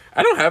kidding.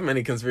 I don't have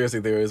many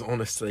conspiracy theories,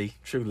 honestly,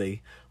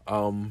 truly.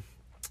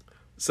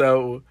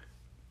 So,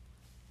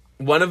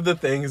 one of the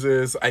things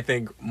is, I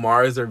think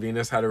Mars or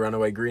Venus had a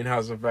runaway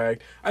greenhouse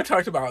effect. I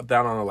talked about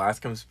that on the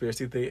last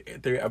conspiracy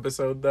theory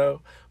episode,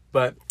 though.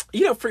 But,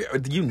 you know, for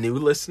you new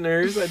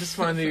listeners, I just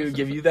wanted to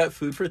give you that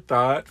food for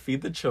thought.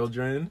 Feed the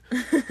children.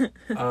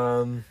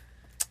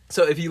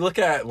 So if you look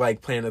at,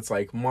 like, planets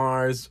like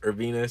Mars or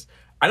Venus,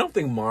 I don't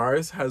think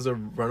Mars has a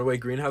runaway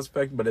greenhouse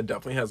effect, but it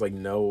definitely has, like,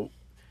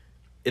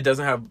 it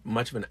doesn't have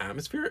much of an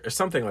atmosphere or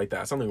something like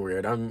that. Something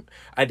weird.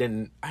 I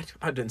didn't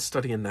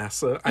study in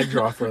NASA. I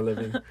draw for a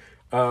living.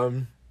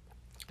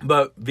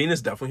 But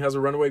Venus definitely has a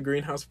runaway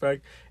greenhouse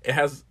effect.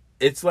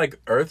 It's like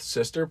Earth's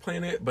sister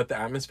planet, but the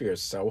atmosphere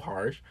is so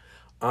harsh.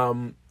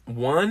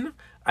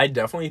 I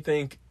definitely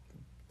think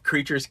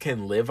creatures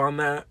can live on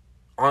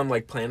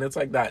like planets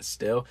like that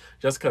still,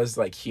 just because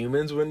like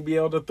humans wouldn't be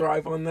able to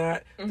thrive on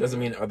that. Doesn't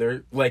mean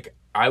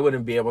I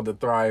wouldn't be able to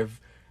thrive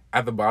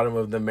at the bottom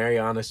of the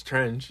Marianas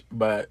Trench,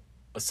 but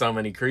so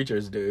many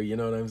creatures do, you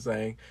know what I'm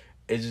saying?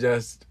 It's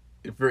just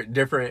for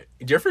different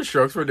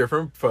strokes for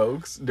different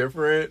folks,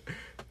 different,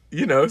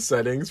 you know,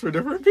 settings for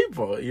different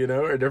people, you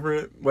know, or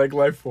different like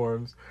life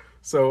forms.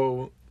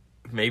 So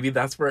maybe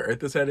that's where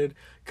Earth is headed,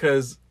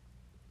 because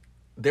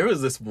there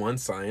was this one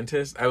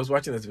scientist, I was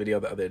watching this video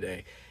the other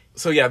day.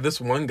 So yeah, this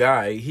one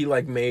guy, he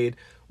like made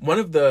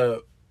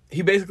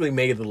he basically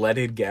made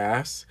leaded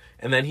gas,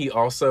 and then he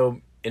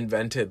also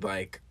invented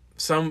like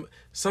some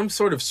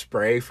sort of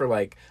spray for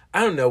like, I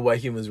don't know what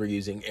humans were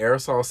using,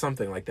 aerosol,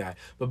 something like that.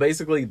 But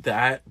basically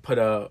that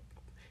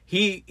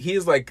he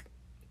is like,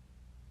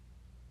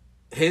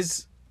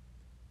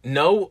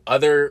 no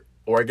other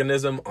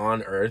organism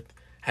on Earth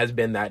has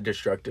been that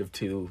destructive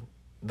to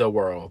the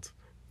world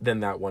than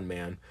that one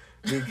man.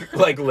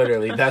 Like,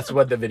 literally, that's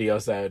what the video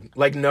said.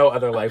 Like, no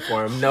other life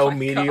form, no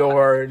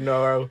meteor,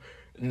 no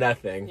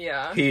nothing.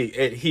 Yeah. He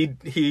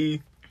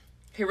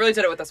really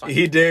did it with this one.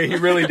 He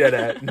really did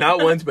it.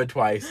 Not once, but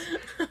twice.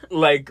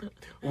 Like,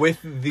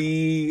 with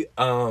the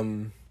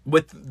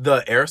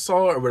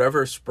aerosol or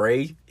whatever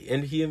spray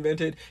he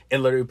invented, it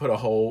literally put a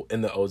hole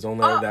in the ozone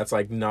layer that's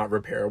like not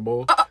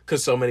repairable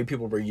because so many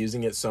people were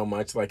using it so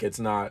much. Like, it's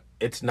not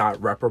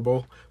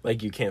reparable.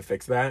 Like, you can't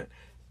fix that.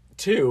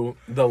 2,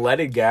 the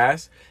leaded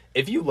gas.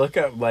 If you look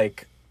at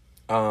like,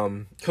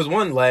 because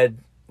one, lead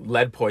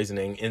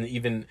poisoning, and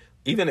even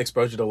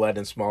exposure to lead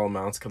in small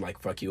amounts could like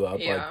fuck you up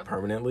like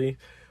permanently,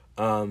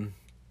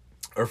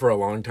 or for a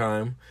long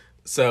time.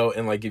 So,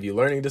 and like give you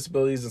learning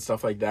disabilities and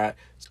stuff like that.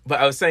 But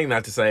I was saying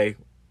that to say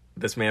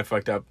this man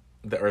fucked up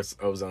the Earth's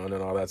ozone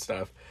and all that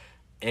stuff,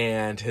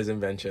 and his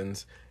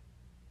inventions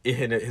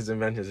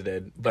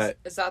did. But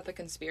is that the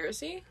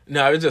conspiracy?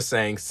 No, I was just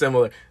saying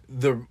similar.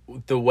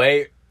 The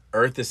way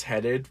Earth is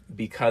headed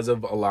because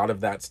of a lot of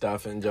that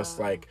stuff and just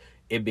like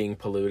it being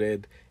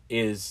polluted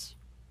is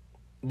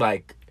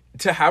like,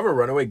 to have a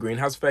runaway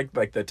greenhouse effect,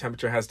 like the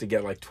temperature has to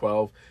get like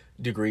 12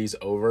 degrees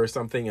over or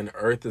something, and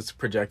Earth is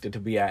projected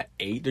to be at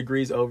 8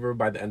 degrees over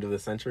by the end of the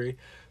century.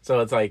 So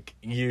it's like,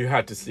 you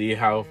have to see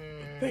how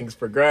things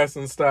progress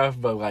and stuff,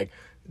 but like,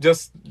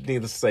 just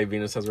needless to say,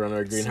 Venus has a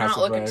runaway greenhouse effect. It's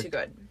not looking too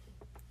good.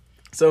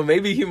 So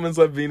maybe humans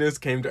left Venus,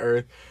 came to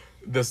Earth.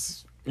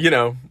 This,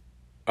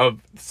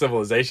 of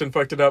civilization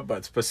fucked it up,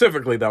 but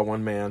specifically that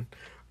one man.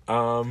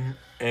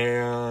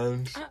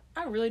 And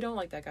I really don't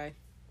like that guy.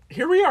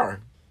 Here we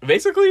are.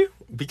 Basically,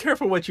 be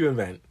careful what you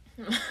invent.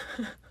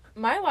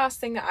 My last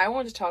thing that I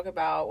wanted to talk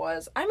about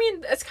was,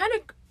 it's kind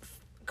of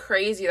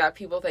crazy that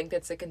people think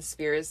it's a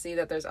conspiracy,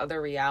 that there's other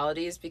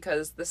realities,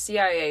 because the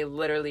CIA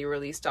literally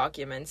released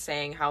documents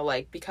saying how,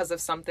 like, because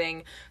of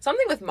something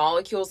with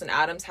molecules and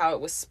atoms, how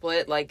it was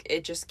split, like,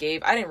 it just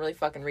gave... I didn't really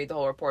fucking read the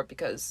whole report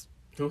because...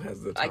 Who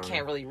has the time? I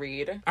can't really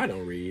read. I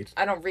don't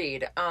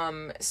read.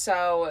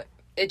 So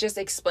it just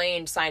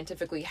explained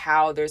scientifically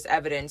how there's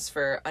evidence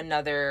for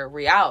another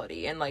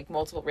reality and, like,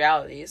 multiple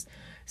realities.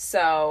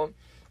 So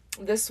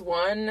this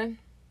one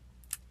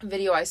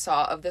video I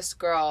saw of this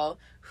girl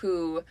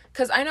who...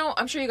 Because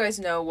I'm sure you guys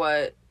know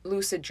what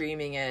lucid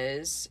dreaming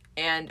is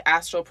and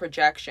astral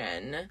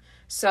projection.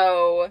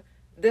 So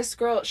this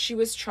girl, she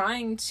was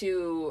trying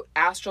to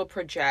astral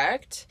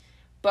project,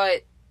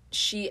 but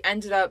she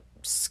ended up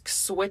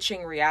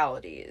switching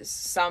realities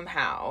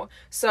somehow.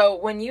 So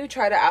when you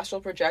try to astral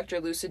project or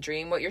lucid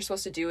dream, what you're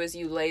supposed to do is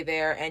you lay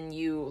there and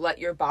you let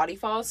your body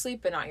fall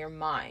asleep, but not your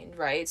mind,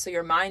 right? So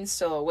your mind's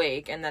still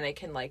awake, and then it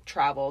can like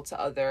travel to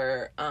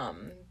other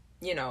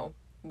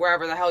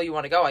wherever the hell you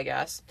want to go, I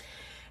guess.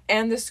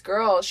 And this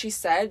girl, she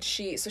said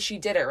she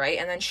did it, right?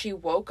 And then she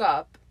woke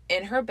up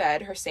in her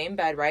bed, her same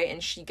bed, right?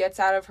 And she gets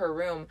out of her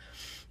room.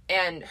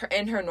 And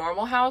in her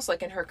normal house,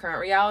 like in her current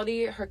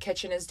reality, her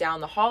kitchen is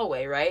down the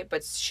hallway, right?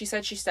 But she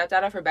said she stepped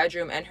out of her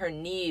bedroom and her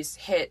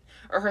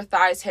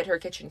thighs hit her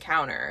kitchen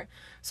counter.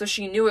 So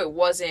she knew it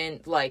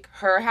wasn't like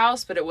her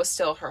house, but it was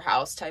still her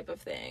house type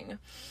of thing.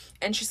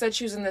 And she said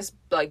she was in this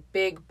like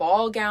big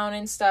ball gown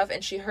and stuff,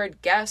 and she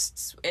heard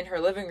guests in her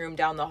living room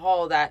down the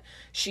hall that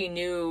she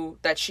knew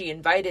that she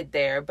invited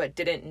there, but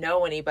didn't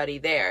know anybody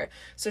there.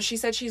 So she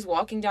said she's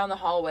walking down the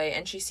hallway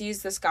and she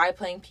sees this guy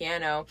playing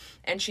piano,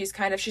 and she's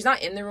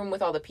not in the room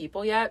with all the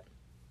people yet,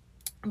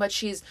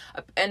 but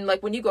and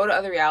like when you go to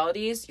other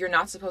realities, you're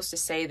not supposed to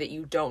say that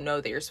you don't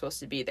know that you're supposed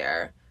to be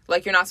there.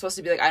 Like, you're not supposed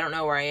to be like, I don't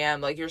know where I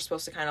am. Like, you're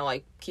supposed to kind of,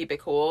 like, keep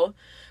it cool.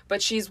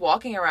 But she's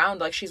walking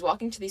around, like, she's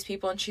walking to these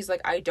people, and she's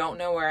like, I don't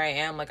know where I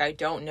am. Like, I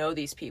don't know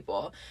these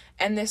people.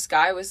 And this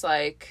guy was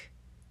like,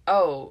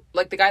 oh,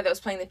 like, the guy that was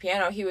playing the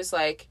piano, he was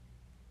like,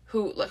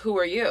 who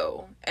are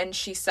you? And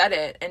she said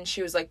it, and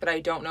she was like, but I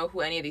don't know who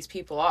any of these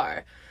people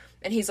are.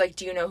 And he's like,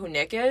 do you know who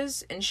Nick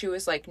is? And she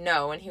was like,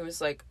 no. And he was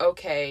like,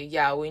 okay,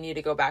 yeah, we need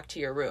to go back to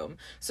your room.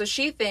 So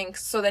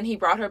then he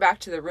brought her back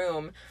to the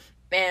room,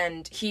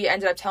 and he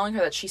ended up telling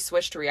her that she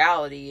switched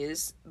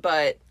realities,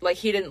 but, like,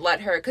 he didn't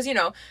let her, because,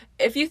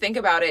 if you think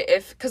about it,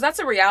 because that's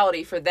a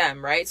reality for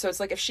them, right? So it's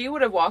like, if she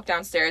would have walked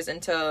downstairs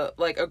into,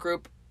 like, a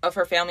group of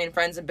her family and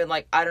friends and been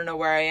like, I don't know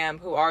where I am,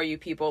 who are you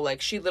people,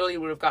 like, she literally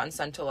would have gotten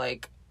sent to,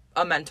 like,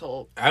 a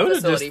mental I would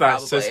have just thought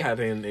probably. sis had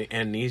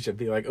amnesia,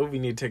 be like, oh, we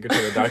need to take her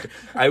to the doctor.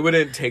 I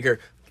wouldn't take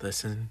her,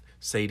 listen,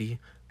 Sadie,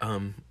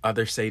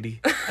 other Sadie,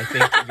 I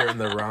think you're in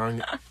the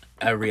wrong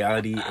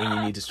reality and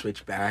you need to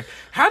switch back.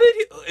 How did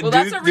he...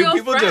 that's a real do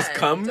people friend. Just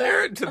come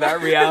there to that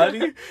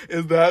reality?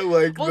 Is that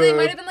like they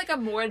might have been like a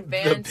more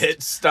advanced... The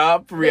pit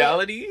stop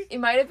reality? It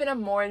might have been a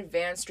more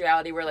advanced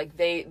reality where like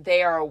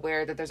they are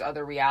aware that there's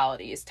other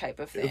realities type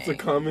of thing. It's a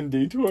common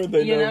detour.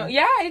 They know.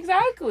 Yeah,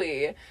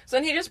 exactly. So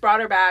then he just brought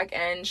her back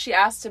and she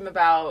asked him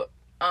about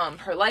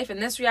her life in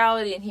this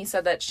reality, and he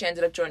said that she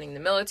ended up joining the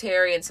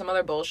military and some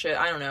other bullshit.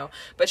 I don't know.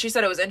 But she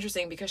said it was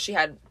interesting because she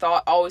had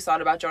always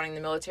thought about joining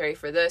the military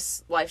for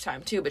this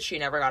lifetime too, but she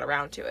never got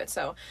around to it.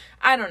 So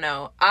I don't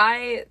know.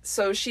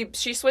 So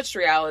she switched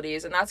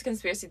realities, and that's a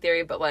conspiracy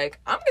theory, but like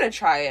I'm gonna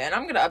try it and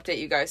I'm gonna update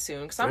you guys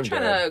soon because I'm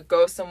trying to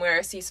go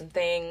somewhere, see some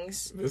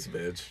things. This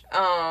bitch.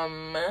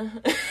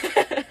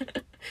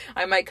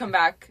 I might come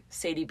back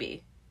Sadie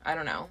B. I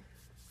don't know.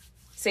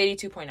 Sadie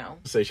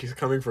 2.0. Say she's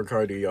coming for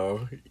Cardi,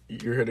 y'all.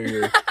 You heard her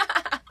here.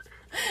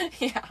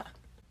 Yeah.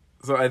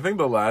 So I think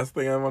the last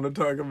thing I want to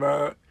talk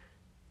about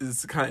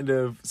is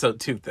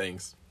two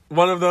things.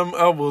 One of them,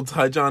 we'll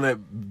touch on it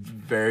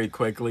very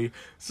quickly.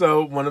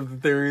 So one of the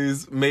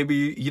theories,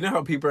 maybe, you know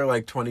how people are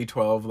like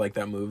 2012, like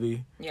that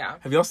movie? Yeah.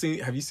 Have you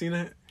seen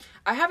it?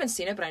 I haven't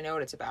seen it, but I know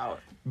what it's about.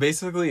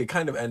 Basically, it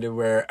kind of ended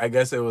where I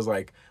guess it was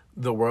like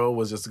the world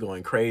was just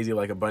going crazy,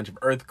 like a bunch of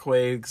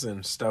earthquakes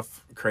and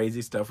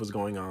crazy stuff was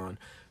going on.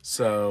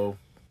 So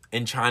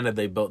in China,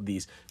 they built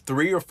these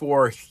 3 or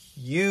 4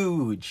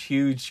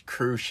 huge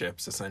cruise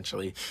ships,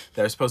 essentially,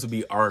 that are supposed to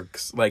be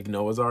arcs, like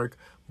Noah's Ark,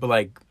 but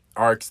like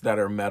arcs that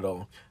are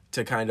metal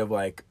to kind of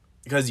like,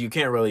 because you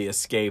can't really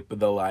escape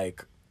the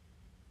like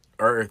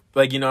Earth,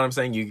 like, you know what I'm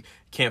saying? You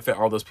can't fit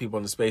all those people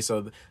into space,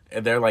 so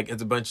they're like,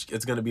 it's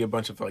going to be a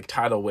bunch of like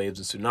tidal waves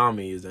and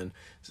tsunamis and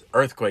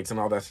earthquakes and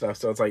all that stuff.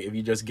 So it's like, if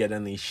you just get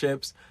in these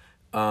ships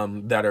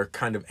that are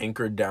kind of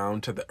anchored down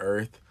to the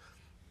Earth,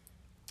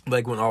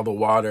 like when all the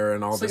water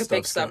and all this stuff, like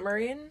a big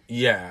submarine.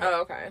 Yeah.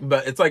 Oh, okay.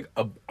 But it's like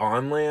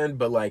on land,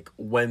 but like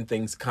when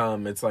things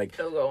come, it's like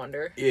they'll go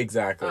under.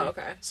 Exactly. Oh,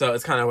 okay. So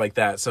it's kind of like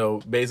that. So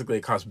basically,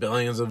 it costs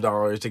billions of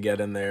dollars to get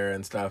in there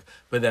and stuff.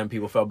 But then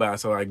people felt bad,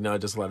 so like, no,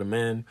 just let them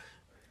in.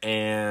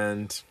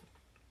 And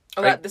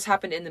this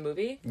happened in the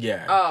movie?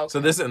 Yeah. Oh, okay. So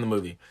this is in the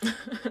movie.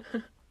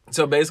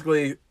 So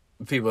basically,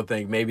 people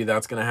think maybe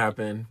that's gonna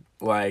happen,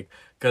 like,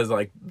 because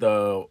like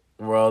the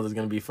world is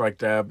gonna be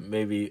fucked up,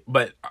 maybe.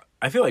 But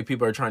I feel like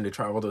people are trying to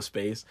travel to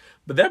space,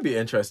 but that'd be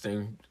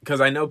interesting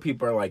because I know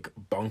people are like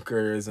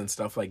bunkers and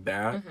stuff like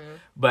that. Mm-hmm.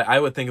 But I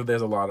would think if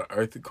there's a lot of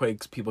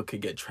earthquakes, people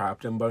could get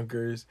trapped in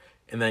bunkers,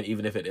 and then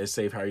even if it is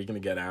safe, how are you gonna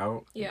get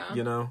out? Yeah.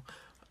 You know.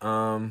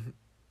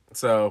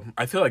 So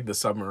I feel like the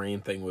submarine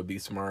thing would be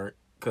smart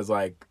because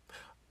like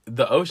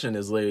the ocean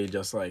is literally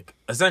just like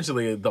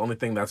essentially the only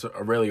thing that's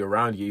really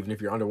around you, even if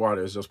you're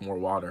underwater, is just more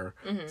water.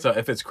 Mm-hmm. So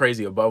if it's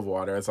crazy above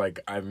water, it's like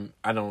I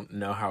don't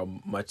know how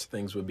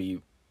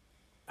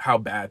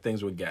bad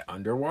things would get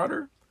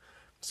underwater.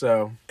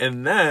 So,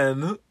 and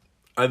then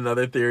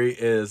another theory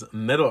is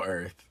Middle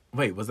Earth.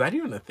 Wait, was that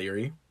even a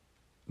theory?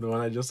 The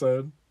one I just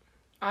said?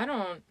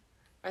 I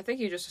think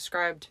you just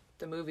described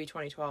the movie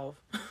 2012.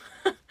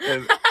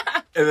 and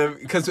then,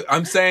 because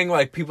I'm saying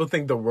like people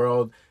think the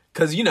world,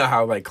 because you know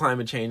how like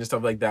climate change and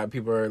stuff like that,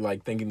 people are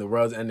like thinking the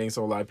world's ending,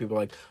 so a lot of people are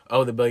like,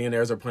 oh, the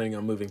billionaires are planning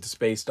on moving to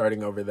space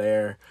starting over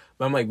there.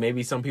 But I'm like,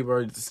 maybe some people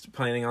are just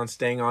planning on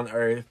staying on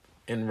Earth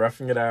and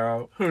roughing it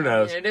out. Who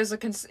knows? I mean,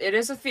 it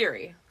is a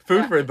theory.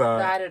 Food for thought.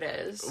 That it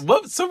is.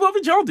 So what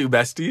would y'all do,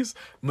 besties?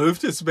 Move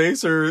to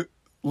space or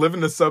live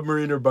in a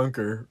submarine or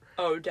bunker?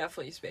 Oh,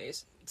 definitely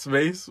space.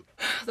 Space?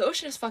 The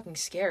ocean is fucking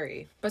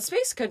scary. But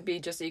space could be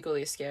just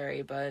equally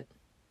scary, but at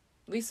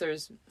least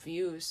there's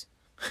views.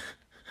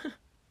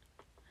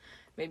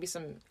 Maybe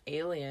some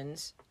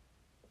aliens.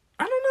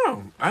 I don't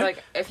know.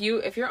 Like if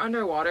you're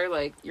underwater,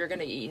 like you're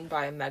gonna get eaten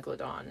by a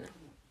megalodon.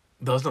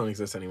 Those don't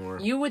exist anymore.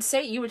 You would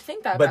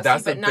think that, but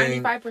that's but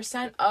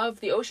 95% of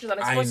the ocean is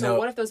unexplored. So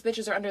what if those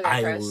bitches are under there?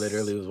 I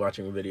literally was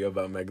watching a video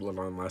about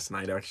megalodon last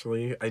night.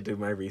 Actually, I did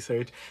my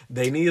research.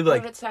 They need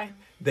like what did it say?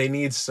 They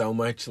need so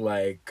much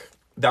like.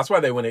 That's why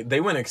they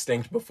went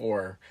extinct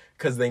before,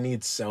 because they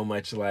need so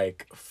much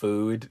like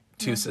food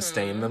to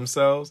sustain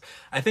themselves.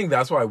 I think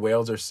that's why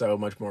whales are so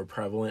much more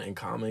prevalent and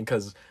common,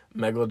 because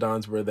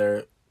megalodons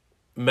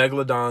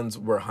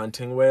were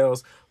hunting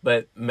whales,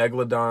 but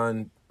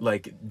megalodon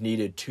like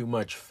needed too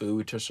much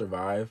food to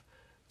survive,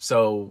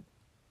 so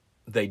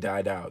they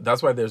died out.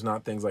 That's why there's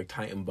not things like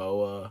Titan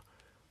boa,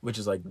 which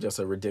is like just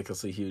a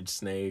ridiculously huge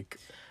snake.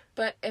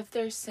 But if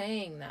they're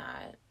saying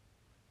that,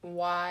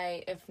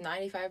 why, if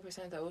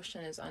 95% of the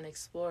ocean is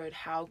unexplored,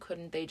 how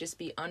couldn't they just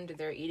be under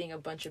there eating a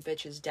bunch of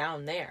bitches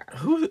down there?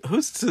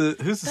 Who's to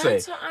say?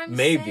 That's what I'm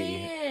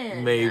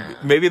saying.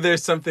 Maybe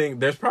there's something.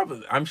 There's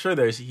probably. I'm sure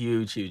there's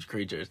huge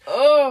creatures.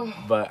 Oh.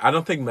 But I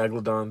don't think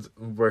megalodons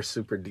were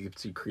super deep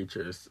sea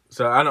creatures.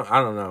 So I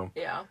don't know.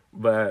 Yeah.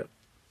 But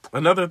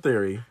another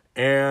theory,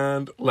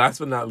 and last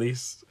but not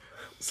least,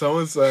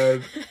 someone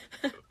said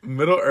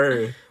Middle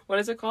Earth. What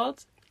is it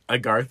called?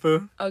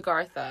 Agartha.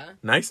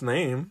 Nice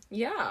name.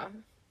 Yeah.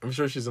 I'm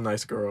sure she's a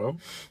nice girl.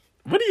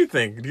 What do you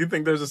think? Do you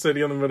think there's a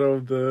city in the middle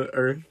of the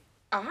earth?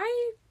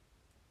 I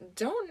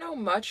don't know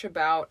much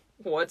about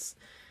what's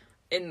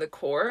in the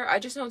core. I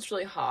just know it's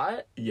really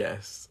hot.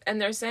 Yes.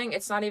 And they're saying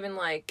it's not even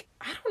like,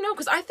 I don't know,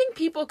 because I think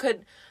people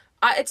could,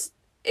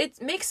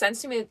 it makes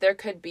sense to me that there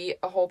could be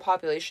a whole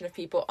population of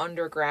people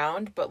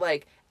underground, but,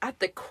 like, at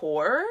the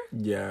core,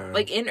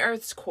 like, in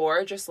Earth's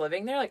core, just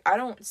living there, like, I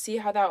don't see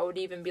how that would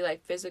even be,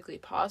 like, physically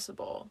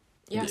possible.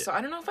 Yeah, so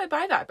I don't know if I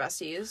buy that,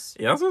 besties.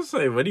 Yeah, I was gonna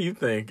say, what do you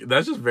think?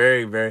 That's just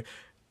very, very...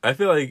 I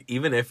feel like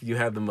even if you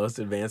have the most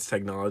advanced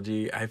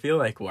technology, I feel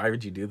like, why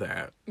would you do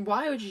that?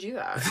 Why would you do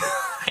that?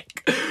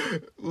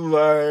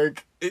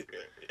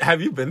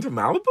 Have you been to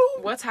Malibu?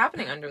 What's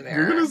happening under there?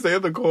 You're gonna stay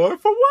at the core?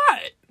 For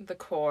what? The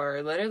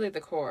core. Literally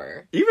the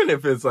core. Even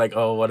if it's like,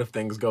 oh, what if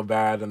things go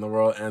bad and the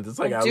world ends? It's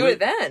like, do it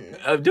then.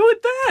 Do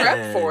it then.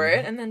 Prep for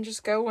it, and then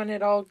just go when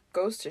it all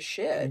goes to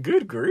shit.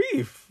 Good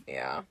grief.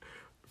 Yeah.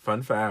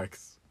 Fun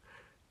facts.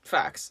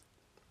 Facts.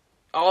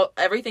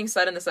 Everything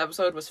said in this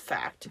episode was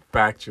fact.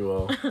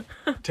 Factual.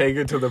 Take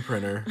it to the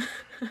printer.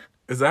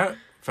 Is that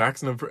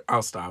facts? No,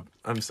 I'll stop.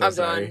 I'm sorry.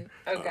 Done.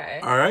 Okay.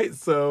 All right,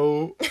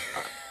 so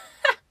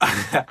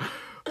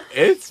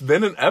it's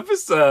been an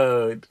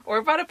episode. We're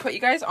about to put you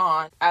guys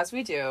on, as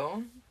we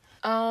do.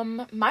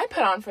 My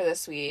put on for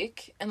this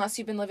week, unless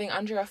you've been living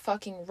under a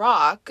fucking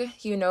rock,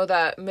 you know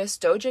that Miss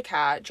Doja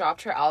Cat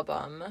dropped her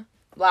album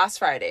last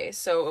Friday,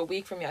 so a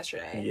week from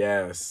yesterday.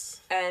 Yes.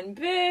 And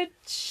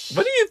bitch,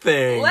 what do you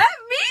think? Let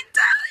me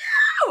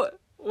tell you!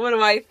 What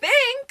do I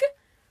think?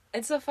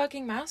 It's a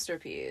fucking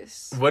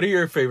masterpiece. What are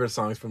your favorite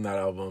songs from that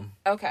album?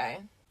 Okay.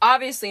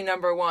 Obviously,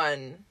 number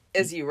one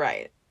is You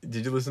Right.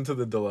 Did you listen to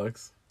the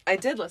deluxe? I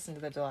did listen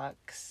to the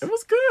deluxe. It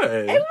was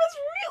good. It was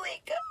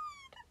really good.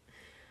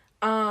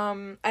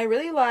 I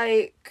really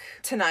like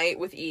Tonight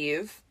with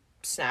Eve.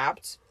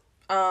 Snapped.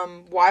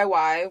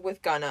 YY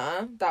with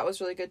Gunna. That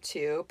was really good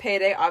too.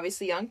 Payday,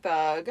 obviously Young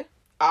Thug.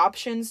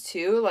 Options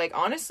too. Like,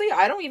 honestly,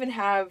 I don't even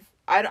have...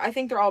 I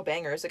think they're all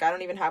bangers. Like, I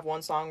don't even have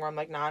one song where I'm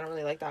like, nah, I don't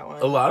really like that one.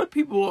 A lot of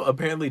people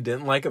apparently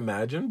didn't like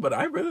Imagine, but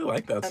I really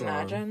like that song.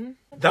 Imagine?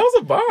 That was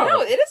a bop.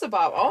 No, it is a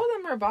bop. All of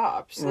them are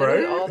bops.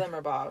 Literally, right? all of them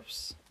are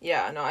bops.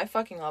 Yeah, no, I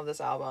fucking love this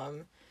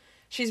album.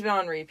 She's been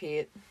on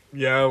repeat.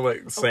 Yeah,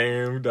 like,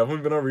 same.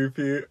 Definitely been on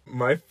repeat.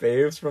 My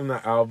faves from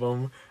the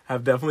album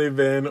have definitely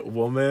been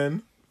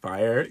Woman,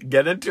 Fire,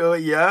 Get Into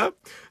It, yeah.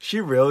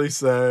 She really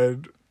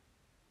said,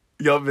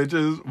 yo,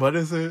 bitches, what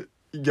is it?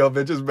 Yo,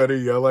 bitches better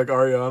yell like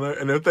Ariana.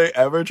 And if they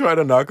ever try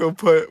to not go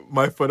put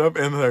my foot up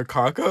in their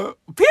caca,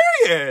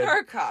 period.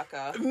 Her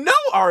caca. No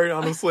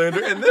Ariana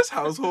slander in this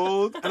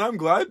household. And I'm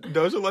glad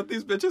Doja let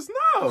these bitches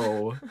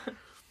know.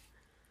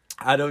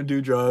 I Don't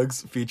Do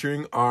Drugs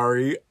featuring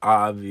Ari,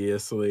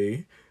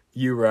 obviously.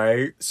 You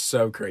Right.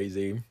 So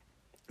crazy.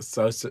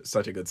 Such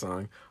a good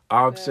song.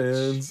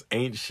 Options,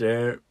 Ain't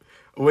Shit.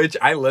 Which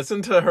I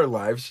listened to her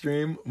live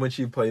stream when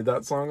she played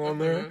that song on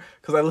there.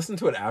 Because I listened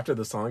to it after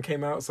the song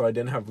came out, so I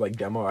didn't have, like,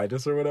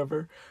 demo-itis or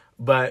whatever.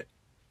 But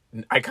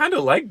I kind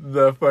of liked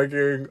the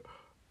fucking...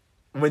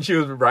 when she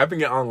was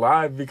rapping it on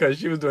live, because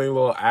she was doing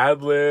little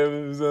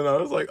ad-libs, and I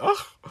was like,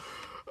 oh...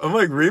 I'm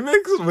like,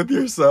 remix with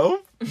yourself?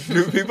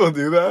 Do people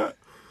do that?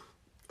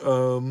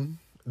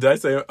 Did I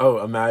say...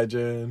 oh,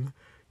 Imagine,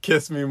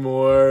 Kiss Me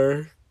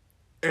More,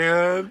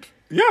 and...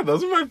 yeah,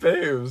 those are my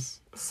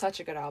faves. Such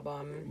a good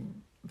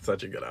album.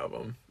 Such a good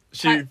album.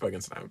 She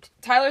fucking snapped.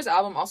 Tyler's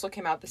album also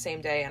came out the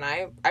same day, and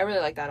I really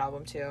like that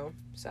album too.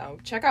 So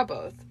check out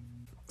both.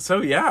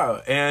 So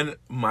yeah, and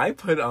my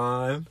put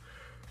on,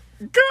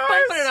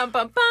 guys.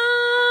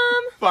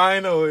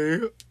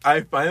 Finally,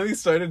 I finally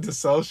started to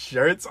sell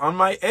shirts on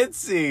my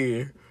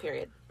Etsy.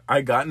 Period.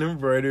 I got an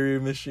embroidery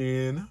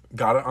machine,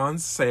 got it on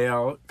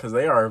sale because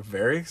they are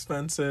very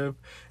expensive,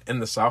 and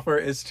the software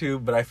is too.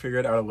 But I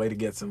figured out a way to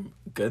get some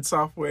good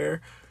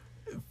software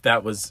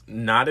that was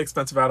not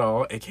expensive at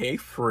all, aka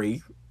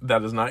free.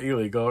 That is not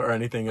illegal or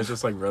anything. It's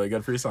just like really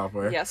good free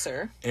software. Yes,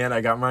 sir. And I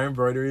got my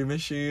embroidery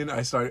machine.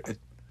 I started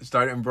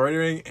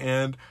embroidering,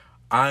 and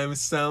I'm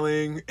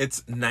selling.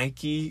 It's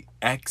Nike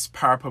X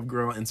Powerpuff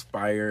Girl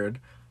inspired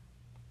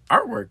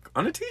artwork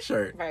on a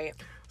t-shirt. Right.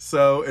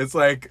 So it's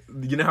like,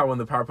 you know how when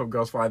the Powerpuff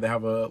Girls fly, they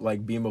have a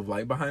like beam of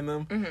light behind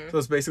them. So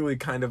it's basically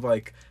kind of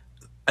like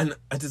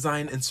a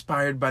design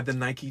inspired by the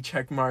Nike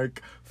check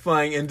mark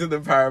flying into the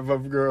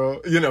Powerpuff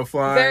Girl,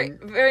 flying.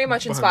 Very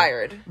much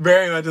inspired.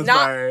 Very much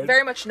inspired. Not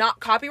very much not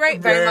copyright,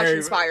 very much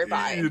inspired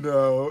by.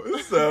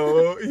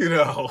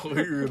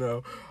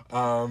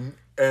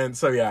 And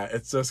so yeah,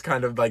 it's just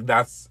kind of like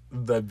that's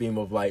the beam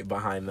of light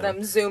behind them.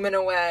 Them zooming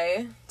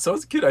away. So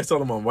it's cute. I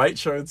sold them on white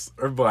shirts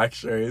or black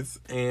shirts.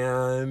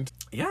 And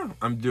yeah,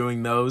 I'm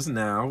doing those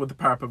now with the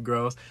Powerpuff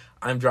Girls.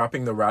 I'm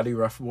dropping the Rowdy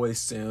Rough Boys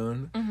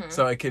soon.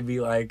 So it could be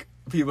like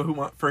people who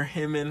want for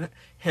him and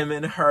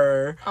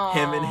her, aww,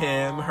 him and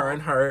him, her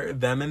and her,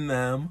 them and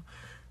them,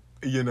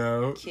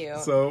 Cute.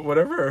 So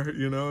whatever,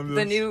 I'm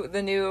just...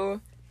 the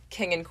new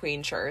King and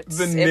Queen shirts.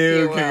 The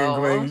new King and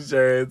Queen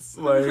shirts.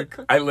 Like,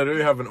 I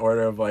literally have an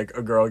order of like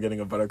a girl getting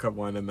a buttercup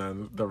one and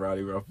then the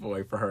Rowdy Rough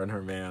Boy for her and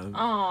her man.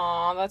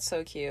 Aw, that's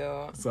so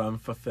cute. So I'm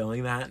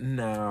fulfilling that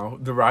now.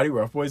 The Rowdy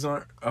Rough Boys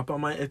aren't up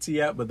on my Etsy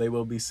yet, but they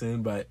will be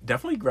soon. But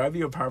definitely grab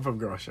you a Powerpuff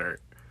Girl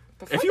shirt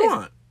if you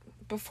want.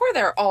 Before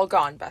they're all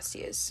gone,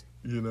 besties.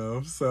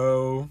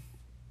 So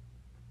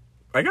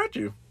I got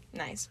you.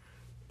 Nice.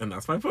 And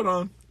that's my put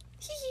on.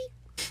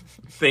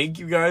 Thank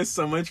you guys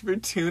so much for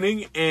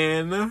tuning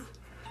in.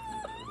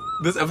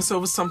 This episode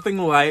was something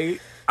light.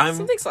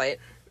 Something slight.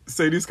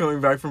 Sadie's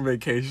coming back from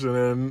vacation,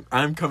 and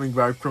I'm coming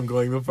back from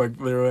going the fuck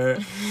through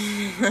it.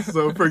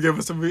 So forgive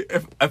us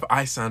if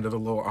I sounded a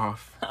little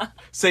off.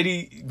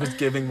 Sadie was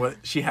giving what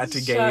she had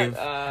to give,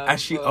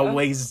 as she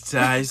always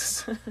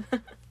does.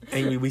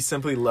 And we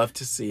simply love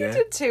to see it.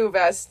 You did too,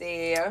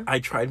 bestie. I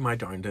tried my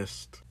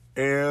darndest.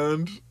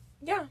 And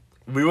yeah,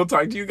 we will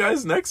talk to you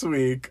guys next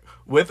week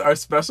with our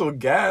special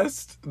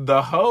guest,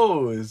 the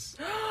Hoes.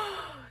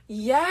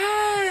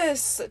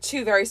 Yes!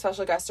 2 very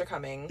special guests are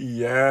coming.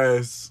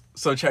 Yes.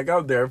 So check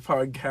out their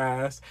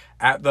podcast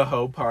at The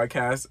Hoe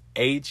Podcast,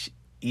 HEAUX,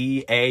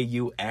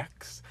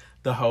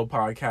 The Hoe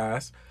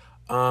Podcast,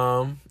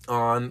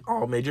 on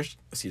all major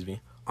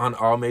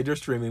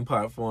streaming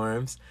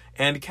platforms,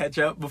 and catch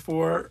up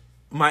before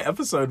my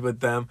episode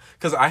with them,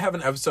 because I have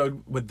an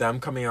episode with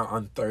them coming out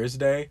on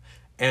Thursday,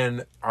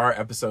 and our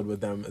episode with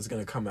them is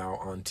going to come out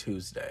on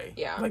Tuesday.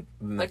 Yeah. Like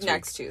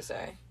next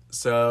Tuesday.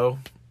 So,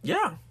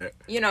 yeah.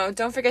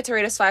 Don't forget to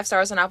rate us 5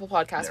 stars on Apple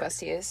Podcasts,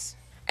 besties.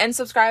 And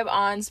subscribe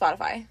on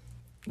Spotify.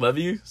 Love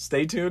you.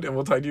 Stay tuned, and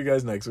we'll talk to you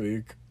guys next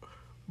week.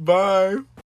 Bye.